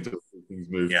went into things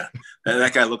move. Yeah, and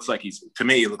that guy looks like to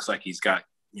me, it looks like he's got,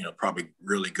 probably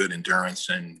really good endurance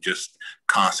and just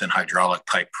constant hydraulic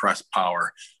type press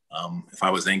power. If I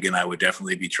was Engin, I would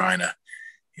definitely be trying to,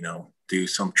 do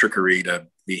some trickery to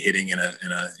be hitting in a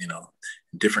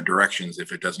different directions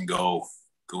if it doesn't go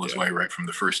his way right from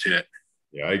the first hit.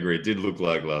 Yeah, I agree. It did look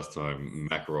like last time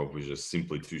Makarov was just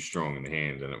simply too strong in the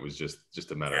hand, and it was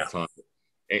just a matter of time.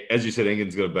 As you said,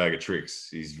 Engin's got a bag of tricks.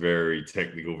 He's very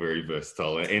technical, very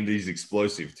versatile, and he's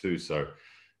explosive too. So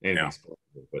anything's possible.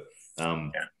 But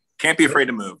can't be afraid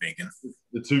to move, Engin.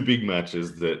 The two big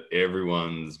matches that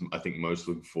everyone's, I think, most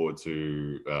looking forward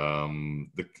to. I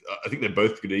think they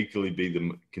both could equally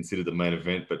be considered the main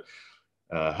event, but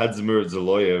Hadzimir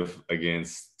Zaloyev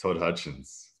against Todd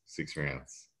Hutchins, 6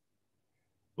 rounds.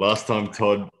 Last time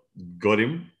Todd got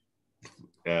him.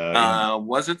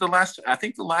 Was it the last? I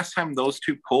think the last time those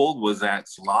two pulled was at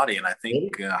Salati, and I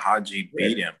think Haji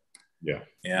beat him. Yeah.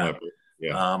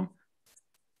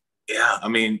 I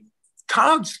mean,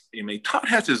 Todd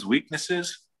has his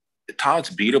weaknesses. Todd's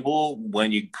beatable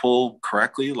when you pull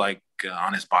correctly, like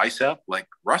on his bicep. Like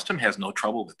Rustam has no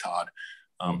trouble with Todd.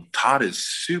 Todd is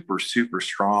super, super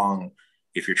strong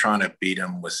if you're trying to beat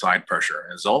him with side pressure.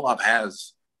 And Zolov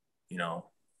has,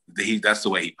 that's the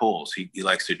way he pulls. He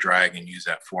likes to drag and use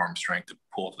that forearm strength to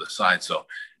pull to the side. So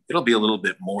it'll be a little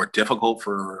bit more difficult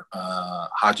for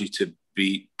Haji to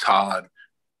beat Todd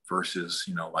versus,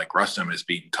 like Rustam has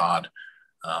beaten Todd.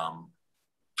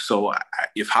 So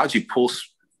if Haji pulls,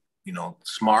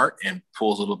 smart and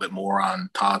pulls a little bit more on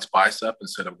Todd's bicep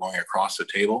instead of going across the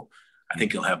table, I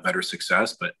think he'll have better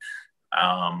success. But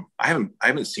I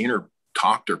haven't seen her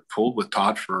talked or pulled with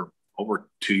Todd for over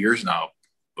 2 years now.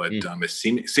 But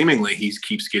seemingly he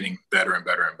keeps getting better and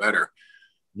better and better.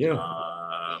 Yeah.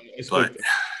 But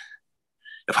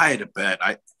if I had to bet,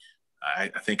 I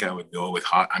think I would go with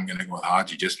I'm going to go with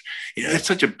Haji. Just it's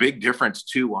such a big difference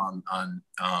too on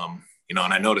and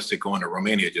I noticed it going to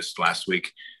Romania just last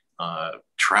week.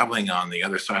 Traveling on the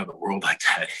other side of the world like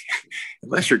that,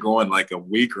 unless you're going like a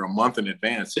week or a month in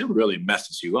advance, it really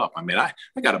messes you up. I mean, I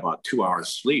got about 2 hours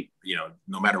sleep.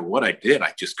 No matter what I did,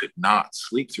 I just could not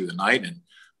sleep through the night and.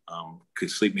 Could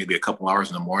sleep maybe a couple hours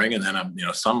in the morning, and then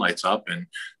sunlight's up, and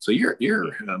so you're.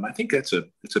 I think it's a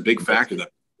big factor that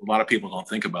a lot of people don't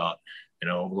think about.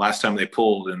 Last time they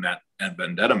pulled in that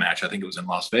Vendetta match, I think it was in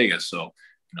Las Vegas. So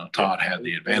Todd had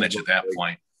the advantage at that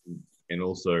point. And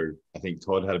also, I think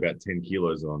Todd had about 10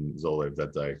 kilos on Zoloev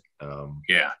that day. I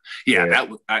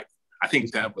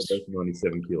think that was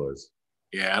 97 kilos.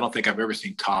 Yeah, I don't think I've ever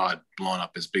seen Todd blown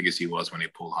up as big as he was when he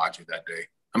pulled Haji that day.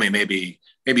 I mean, maybe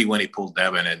when he pulled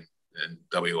Devin and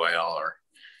WIL,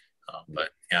 but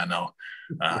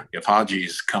if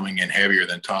Haji's coming in heavier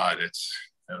than Todd,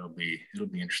 it'll be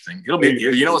interesting. It'll be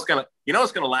it's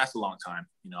gonna last a long time.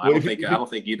 I don't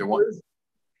think either one.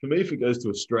 For me, if it goes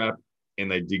to a strap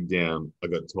and they dig down, I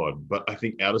got Todd. But I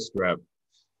think out of strap,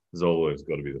 Zoloev's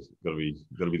got to be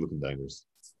looking dangerous.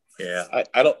 Yeah,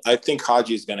 I think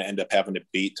Haji is going to end up having to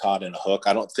beat Todd in a hook.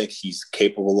 I don't think he's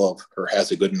capable of or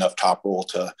has a good enough top roll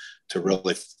to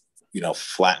really,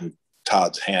 flatten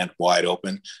Todd's hand wide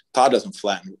open. Todd doesn't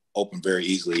flatten open very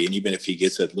easily, and even if he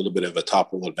gets a little bit of a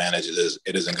top roll advantage,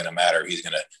 it isn't going to matter. He's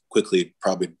going to quickly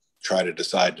probably try to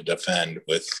decide to defend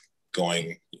with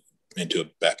going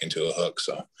back into a hook.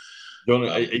 So, John,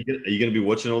 are you going to be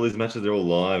watching all these matches? They're all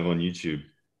live on YouTube.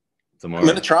 Tomorrow. I'm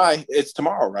going to try. It's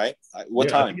tomorrow, right? What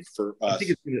time for us? I think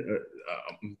it's going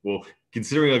to,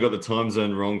 considering I got the time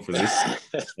zone wrong for this,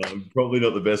 I'm probably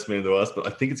not the best man to ask, but I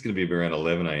think it's going to be around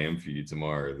 11 a.m. for you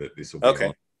tomorrow that this will be okay.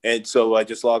 On. And so I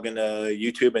just log into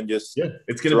YouTube and just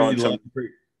it's going to be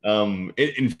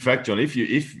in fact, John, if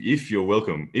you're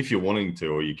welcome, if you're wanting to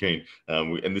or you can,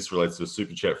 and this relates to a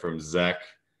super chat from Zach.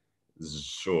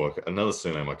 Sure, another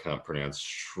surname I can't pronounce.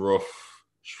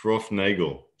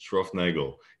 Schroffnagel.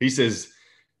 He says,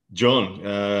 John,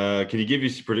 can you give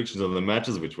us predictions on the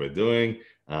matches which we're doing?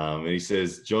 And he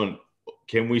says, John,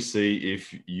 can we see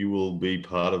if you will be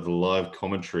part of the live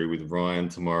commentary with Ryan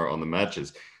tomorrow on the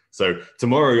matches? So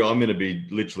tomorrow I'm going to be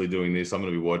literally doing this. I'm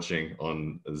going to be watching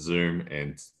on Zoom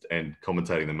and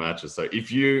commentating the matches. So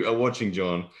if you are watching,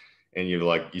 John, and you're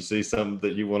like, you see something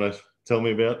that you want to tell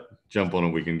me about, jump on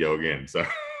and we can go again. So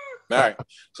All right.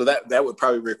 So that would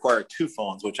probably require two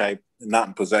phones, which I'm not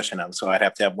in possession of. So I'd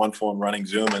have to have one phone running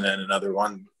Zoom and then another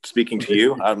one speaking to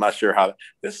you. I'm not sure how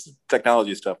this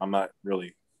technology stuff. I'm not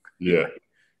really. Yeah.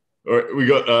 All right. We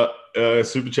got a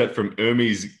super chat from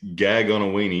Hermes Gag on a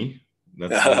Weenie.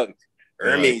 That's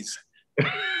Hermes.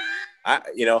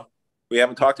 We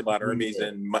haven't talked about Hermes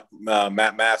and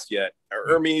Matt Mask yet.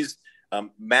 Hermes,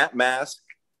 Matt Mask.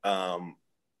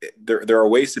 There are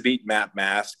ways to beat Matt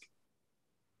Mask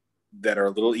that are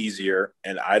a little easier,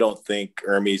 and I don't think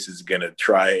Hermes is going to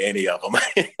try any of them.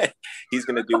 He's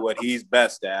going to do what he's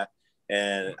best at,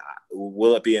 and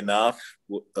will it be enough?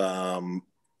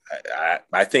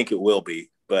 I think it will be,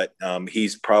 but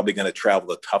he's probably going to travel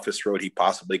the toughest road he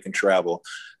possibly can travel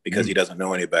because he doesn't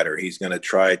know any better. He's going to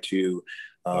try to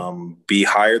be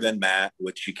higher than Matt,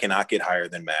 which you cannot get higher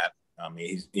than Matt.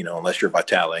 He's, unless you're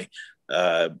Vitale,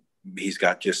 he's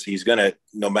going to,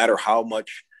 no matter how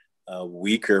much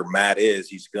weaker Matt is,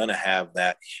 he's going to have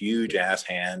that huge ass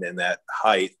hand and that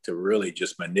height to really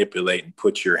just manipulate and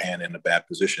put your hand in a bad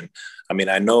position.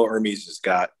 I know Hermes has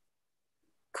got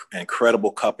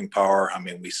incredible cupping power.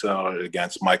 We saw it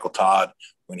against Michael Todd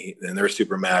in their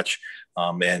super match,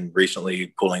 and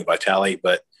recently pulling Vitale.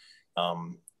 But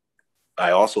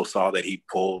I also saw that he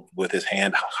pulled with his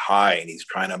hand high, and he's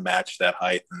trying to match that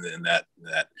height and that.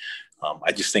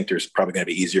 I just think there's probably going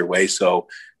to be easier ways. So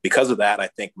because of that, I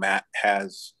think Matt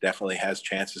definitely has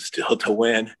chances still to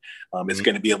win. It's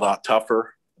going to be a lot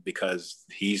tougher because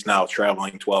he's now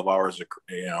traveling 12 hours,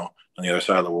 on the other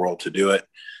side of the world to do it.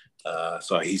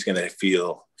 So he's going to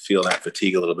feel that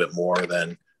fatigue a little bit more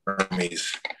than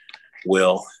Hermes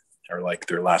will, or like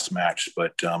their last match.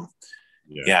 But I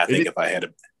think if I had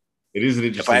to, it is an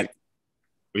interesting.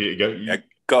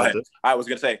 Go ahead. I was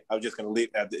going to say, I was just going to leave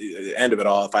at the end of it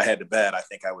all. If I had to bet, I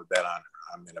think I'm going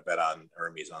to bet on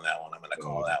Hermes on that one. I'm going to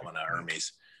call that one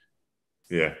Hermes.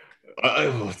 Yeah.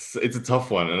 It's a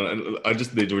tough one. And I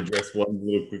just need to address one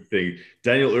little quick thing.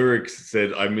 Daniel Urich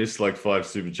said, I missed like 5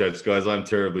 super chats. Guys, I'm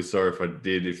terribly sorry if I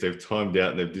did. If they've timed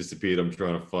out and they've disappeared, I'm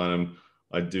trying to find them.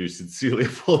 I do sincerely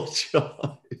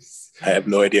apologize. I have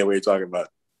no idea what you're talking about.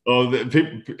 Oh,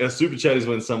 a super chat is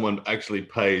when someone actually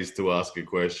pays to ask a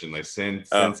question. They send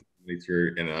somebody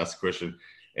through and ask a question,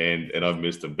 and I've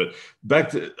missed them. But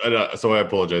back to so I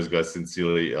apologize, guys,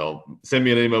 sincerely. Send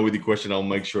me an email with your question. I'll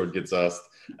make sure it gets asked.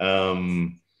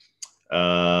 Hermes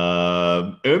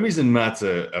and Matt's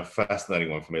a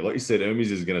fascinating one for me. Like you said, Hermes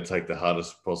is going to take the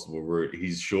hardest possible route.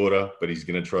 He's shorter, but he's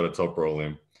going to try to top roll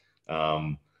him.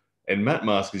 And Matt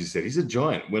Mask, as you said, he's a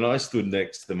giant. When I stood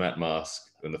next to Matt Mask,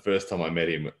 and the first time I met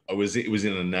him, it was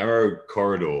in a narrow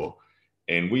corridor,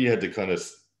 and we had to kind of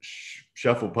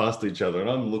shuffle past each other. And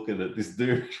I'm looking at this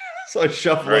dude, so I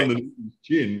shuffle underneath his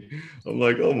chin. I'm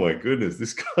like, oh my goodness,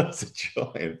 this guy's a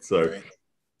giant. So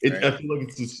I feel like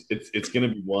it's going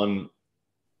to be one.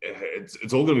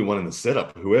 It's all going to be one in the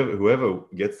setup. Whoever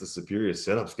gets the superior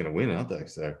setup is going to win, aren't they?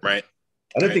 So I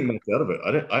don't think Matt's out of it.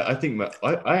 I think Matt.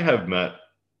 I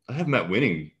have Matt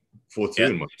winning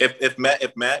 4-2. If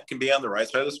Matt can be on the right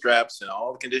side of the straps and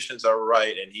all the conditions are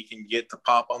right, and he can get the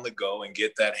pop on the go and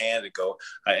get that hand to go,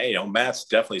 Matt's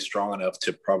definitely strong enough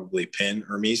to probably pin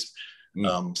Hermes.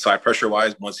 Side pressure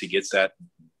wise, once he gets that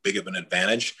big of an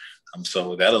advantage.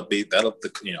 So that'll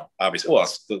obviously, well,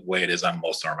 it's the way it is on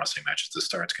most arm wrestling matches. The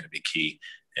start's going to be key.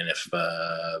 And if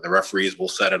the referees will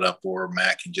set it up or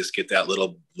Matt can just get that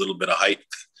little bit of height,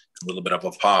 a little bit of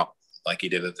a pop like he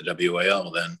did at the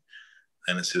WAL, then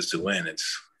it's his to win.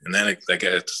 Then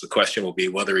the question will be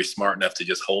whether he's smart enough to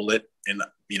just hold it and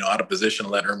out of position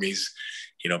and let Hermes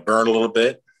burn a little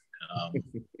bit,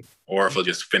 or if he'll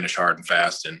just finish hard and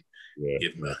fast and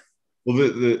give him a. Well,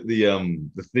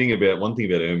 the thing about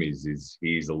Hermes is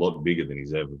he's a lot bigger than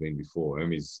he's ever been before.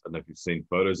 Hermes, I don't know if you've seen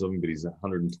photos of him, but he's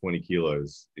 120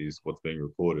 kilos is what's being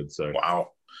reported. So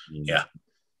wow, yeah.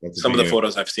 Some of the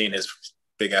photos I've seen is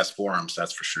big ass forearms,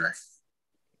 that's for sure.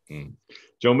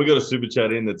 John, we got a super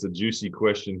chat in that's a juicy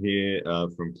question here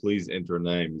from Please Enter a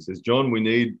Name. He says, John, we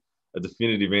need a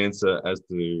definitive answer as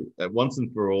to once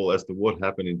and for all as to what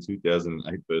happened in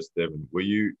 2008 versus Devon. Were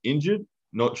you injured,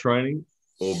 not training,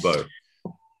 or both?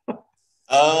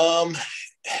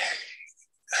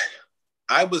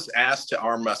 I was asked to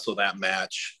arm wrestle that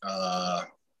match a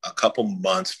couple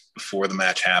months before the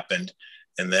match happened,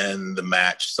 And then the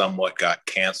match somewhat got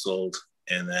canceled.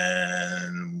 And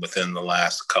then within the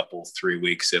last 3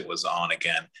 weeks, it was on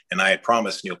again. And I had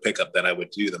promised Neil Pickup that I would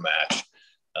do the match.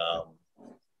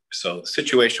 So the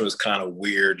situation was kind of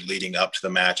weird leading up to the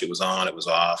match. It was on, it was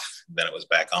off, then it was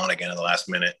back on again in the last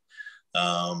minute.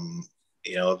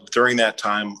 During that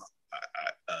time,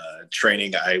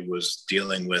 training, I was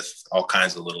dealing with all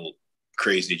kinds of little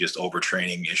crazy, just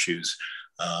overtraining issues.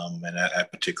 And at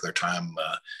that particular time,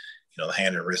 the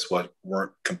hand and wrist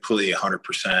weren't completely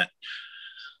 100%.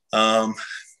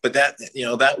 But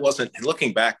that wasn't,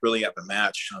 looking back really at the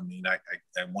match. I mean, I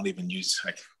won't even use,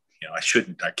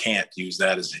 I can't use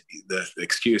that as the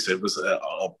excuse. It was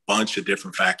a bunch of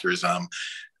different factors.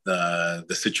 The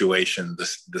situation,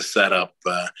 the setup,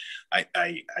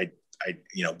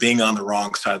 being on the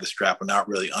wrong side of the strap and not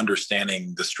really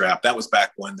understanding the strap. That was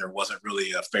back when there wasn't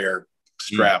really a fair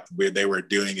strap, where they were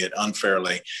doing it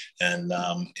unfairly, and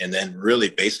then really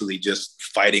basically just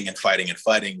fighting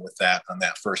with that on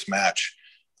that first match,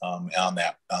 on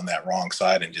that wrong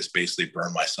side, and just basically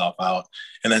burn myself out.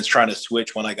 And then trying to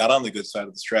switch when I got on the good side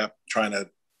of the strap, trying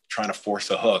to force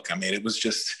a hook. I mean, it was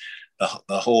just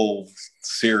the whole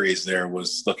series there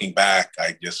was, looking back,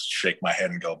 I just shake my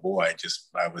head and go, boy,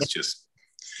 I was just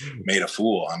made a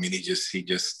fool. I mean, he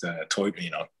just toyed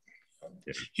me,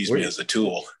 used me as a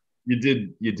tool. You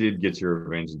did get your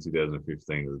revenge in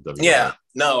 2015 as a Yeah,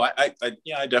 no, I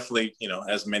definitely,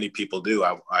 as many people do,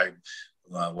 I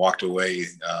walked away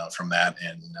from that,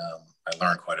 and I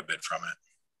learned quite a bit from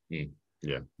it.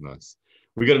 Yeah, nice.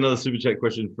 We got another super chat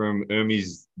question from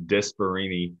Hermes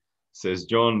Desperini. Says,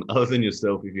 John, other than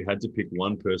yourself, if you had to pick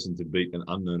one person to beat an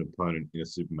unknown opponent in a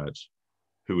super match,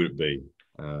 who would it be?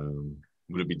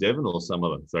 Would it be Devin or some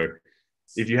other? So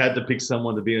if you had to pick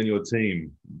someone to be on your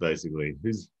team, basically,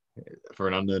 who's for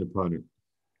an unknown opponent?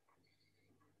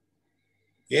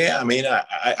 Yeah, I mean,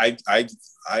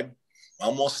 I'm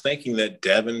almost thinking that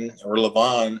Devin or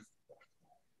Levon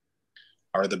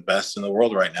are the best in the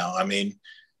world right now. I mean,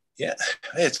 yeah,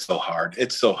 it's so hard.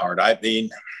 I mean,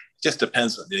 it just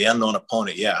depends on the unknown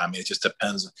opponent. Yeah, I mean, it just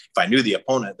depends. If I knew the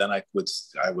opponent, then I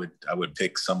would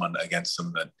pick someone against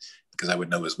him, because I would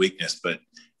know his weakness. But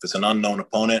if it's an unknown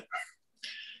opponent,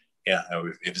 yeah,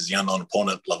 if it's the unknown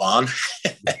opponent, Levon,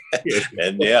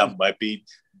 and yeah,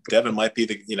 Devin might be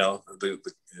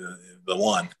the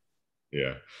one.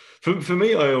 Yeah, for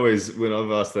me, I always, when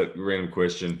I've asked that random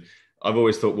question, I've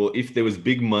always thought, well, if there was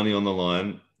big money on the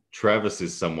line, Travis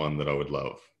is someone that I would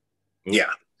love.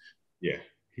 Yeah.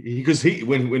 Because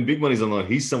when big money's on the line,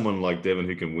 he's someone like Devin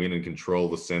who can win and control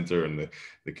the center and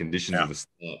the conditions of the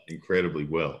start incredibly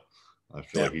well. I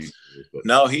feel like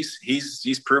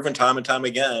he's proven time and time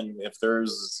again, if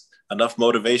there's enough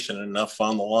motivation and enough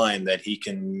on the line, that he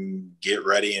can get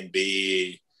ready and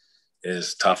be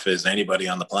as tough as anybody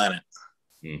on the planet.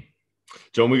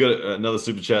 John, we got another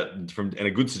super chat and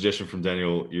a good suggestion from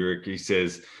Daniel Urick. He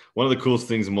says, one of the coolest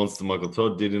things Monster Michael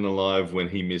Todd did in a live when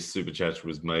he missed super chats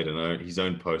was made his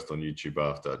own post on YouTube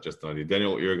after. Just an idea.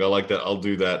 Daniel Urick, I like that. I'll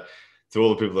do that to all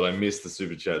the people that I missed the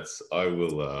super chats. I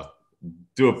will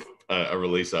do a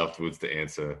release afterwards to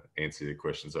answer your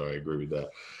questions. So I agree with that.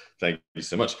 Thank you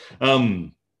so much.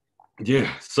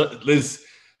 So there's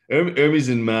Hermes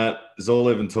and Matt,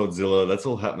 Zolev and Toddzilla. That's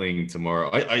all happening tomorrow.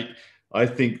 I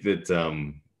think that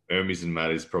Hermes and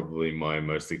Matt is probably my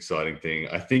most exciting thing.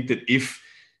 I think that if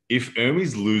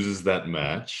Hermes loses that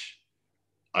match,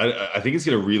 I think it's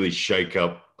going to really shake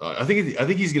up. I think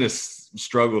he's going to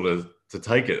struggle to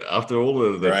take it after all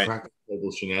of the practice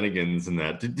level shenanigans and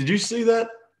that. Did you see that?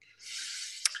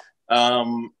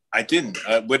 I didn't.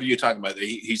 What are you talking about?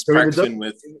 He's practicing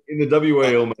in the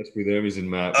WAL match with Hermes and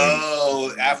Matt.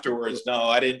 Oh, afterwards. No,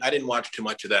 I didn't watch too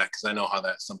much of that, because I know how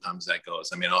that sometimes that goes.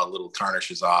 I mean, all the little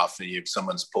tarnishes off, and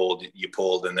someone's pulled,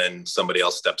 and then somebody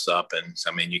else steps up, and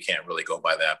I mean, you can't really go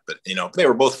by that. But if they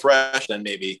were both fresh, then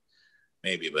maybe.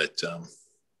 But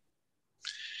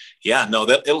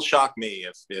it'll shock me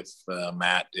if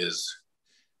Matt is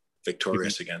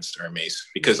victorious against Hermes,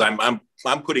 because I'm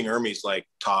putting Hermes like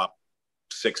top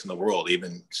 6 in the world,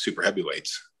 even super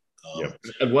heavyweights.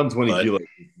 At 120 kilos,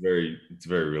 it's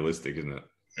very realistic, isn't it?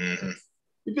 Mm-hmm.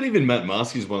 But even Matt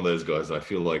Maskey is one of those guys. I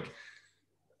feel like,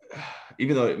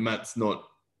 even though Matt's not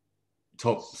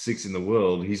top 6 in the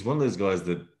world, he's one of those guys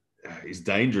that is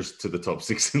dangerous to the top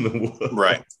 6 in the world.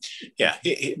 Right. Yeah.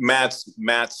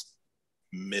 Matt's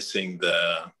missing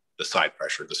the side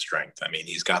pressure, the strength. I mean,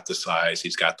 he's got the size,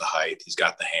 he's got the height, he's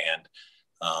got the hand.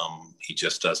 He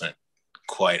just doesn't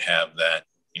quite have that,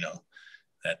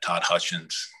 that Todd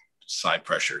Hutchins side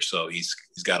pressure. So he's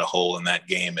got a hole in that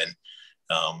game. And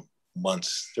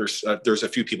once there's a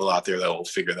few people out there that will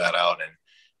figure that out.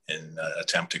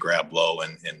 attempt to grab low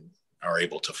and are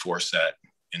able to force that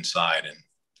inside, and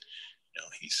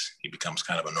he becomes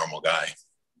kind of a normal guy.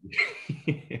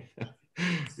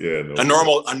 Yeah, a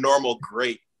normal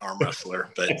great arm wrestler,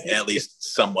 but at least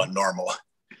somewhat normal.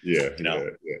 Yeah.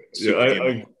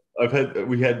 I've had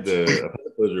the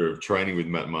pleasure of training with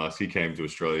Matt Mask. He came to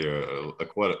Australia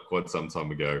quite some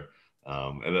time ago,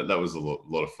 and that was a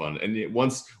lot of fun. And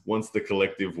once the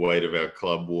collective weight of our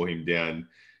club wore him down,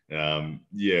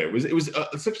 it was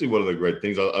it's actually one of the great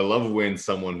things. I love when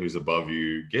someone who's above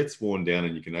you gets worn down,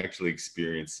 and you can actually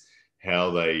experience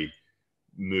how they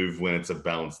move when it's a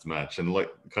balanced match. And like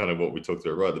kind of what we talked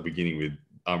about right at the beginning with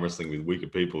arm wrestling with weaker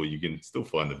people, you can still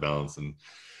find the balance and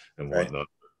whatnot. Right.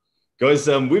 Guys,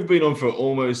 we've been on for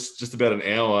almost just about an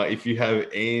hour. If you have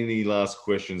any last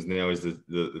questions, now is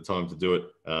the time to do it.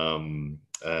 Then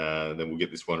we'll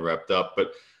get this one wrapped up.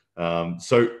 But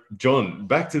so, John,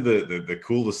 back to the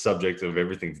coolest subject of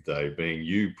everything today, being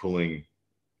you pulling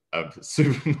a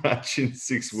super match in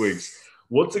 6 weeks.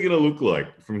 What's it going to look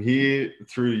like from here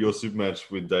through your super match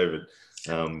with David?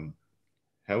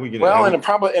 How are we going to? Well, in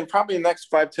probably the next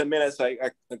 5-10 minutes, I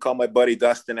call my buddy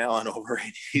Dustin Allen over.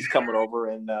 He's coming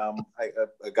over, and a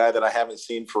guy that I haven't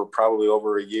seen for probably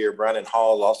over a year, Brandon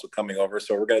Hall, is also coming over.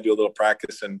 So we're going to do a little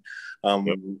practice, and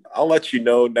I'll let you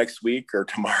know next week or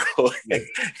tomorrow if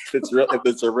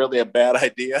it's really a bad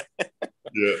idea,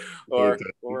 or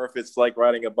if it's like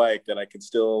riding a bike that I can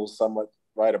still somewhat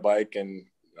ride a bike and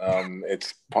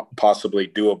it's possibly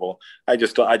doable. I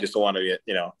just don't want to get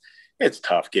It's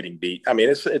tough getting beat. I mean,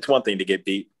 it's one thing to get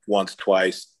beat once,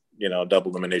 twice,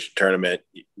 double elimination tournament,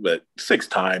 but 6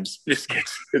 times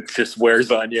it just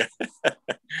wears on you.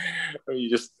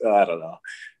 I don't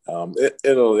know.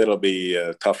 It'll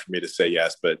be tough for me to say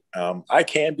yes, but I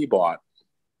can be bought.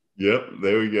 Yep,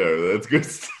 there we go. That's good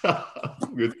stuff.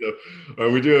 Good stuff. All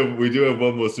right, we do have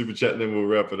one more super chat, and then we'll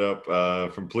wrap it up.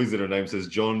 From Please That Her Name says,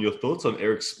 John, your thoughts on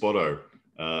Eric Spotto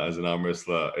as an arm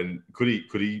wrestler, and could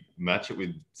he match it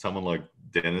with someone like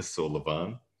Dennis or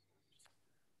Levon?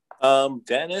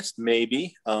 Dennis,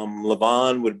 maybe.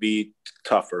 Levon would be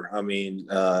tougher. I mean,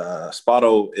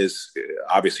 Spotto is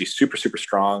obviously super, super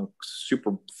strong,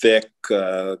 super thick,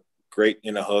 great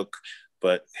in a hook,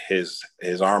 but his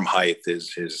arm height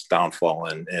is his downfall,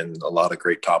 and a lot of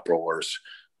great top rollers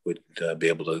would be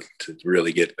able to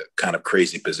really get kind of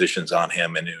crazy positions on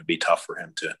him, and it would be tough for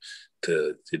him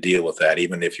to deal with that,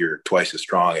 even if you're twice as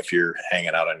strong. If you're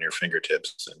hanging out on your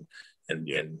fingertips and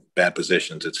in bad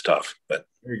positions, it's tough. But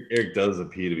Eric does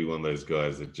appear to be one of those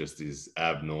guys that just is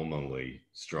abnormally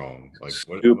strong, like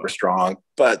super strong,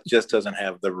 but just doesn't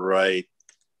have the right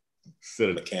set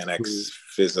of mechanics,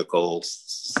 physical,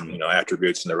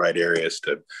 attributes in the right areas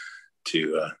to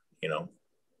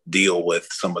deal with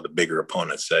some of the bigger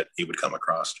opponents that he would come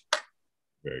across.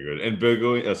 Very good. And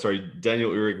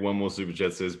Daniel Urick, one more super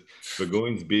chat, says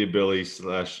Burgoyne's beer belly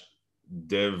 /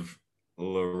 Dev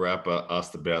Larappa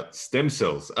asked about stem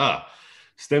cells.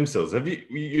 Stem cells. Have you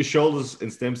your shoulders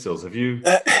and stem cells? Have you?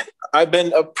 I've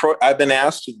been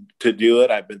asked to do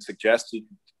it. I've been suggested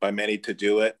by many to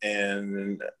do it,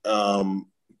 and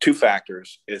 2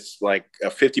 factors. It's like a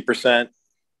 50%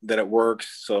 that it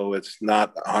works, so it's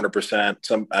not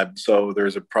 100%. So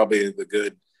there's probably the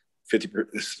good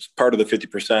 50% part of the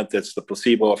 50% that's the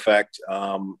placebo effect,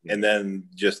 and then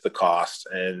just the cost.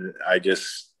 And I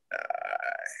just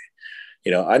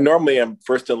I normally am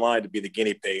first in line to be the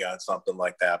guinea pig on something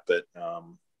like that, but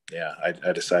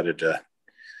I decided to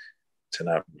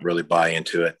not really buy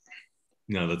into it.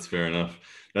 No, that's fair enough.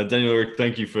 Now, Daniel Eric,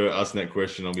 thank you for asking that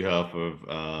question on behalf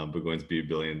of Burgoyne's Beer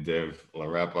Belly and Dev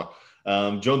Larappa.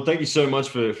 John, thank you so much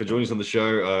for joining us on the show.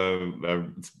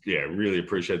 Really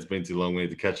appreciate it. It's been too long. We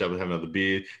need to catch up and have another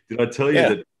beer. Did I tell you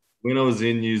that when I was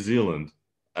in New Zealand?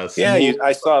 I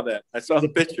saw that. I saw the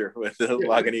picture with the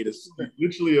Lagunitas.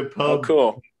 Literally a pub. Oh,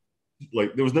 cool.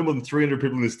 Like there was no more than 300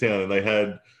 people in this town, and they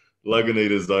had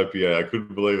Lagunitas IPA. I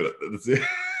couldn't believe it. That's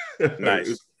it. Nice.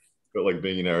 It felt like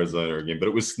being in Arizona again, but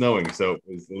it was snowing, so it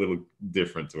was a little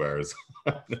different to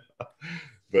Arizona.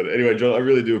 But anyway, John, I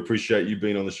really do appreciate you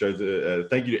being on the show.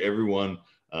 Thank you to everyone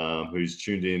who's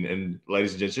tuned in. And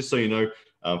ladies and gents, just so you know,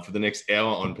 for the next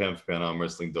hour on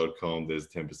poundforpoundarmwrestling.com, there's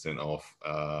 10% off.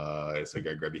 So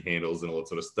go grab your handles and all that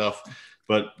sort of stuff.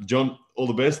 But John, all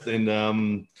the best. And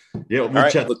we'll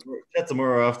chat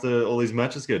tomorrow after all these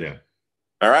matches go down.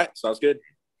 All right. Sounds good.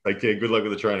 Take care. Good luck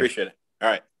with the training. Appreciate it. All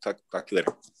right. Talk to you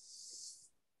later.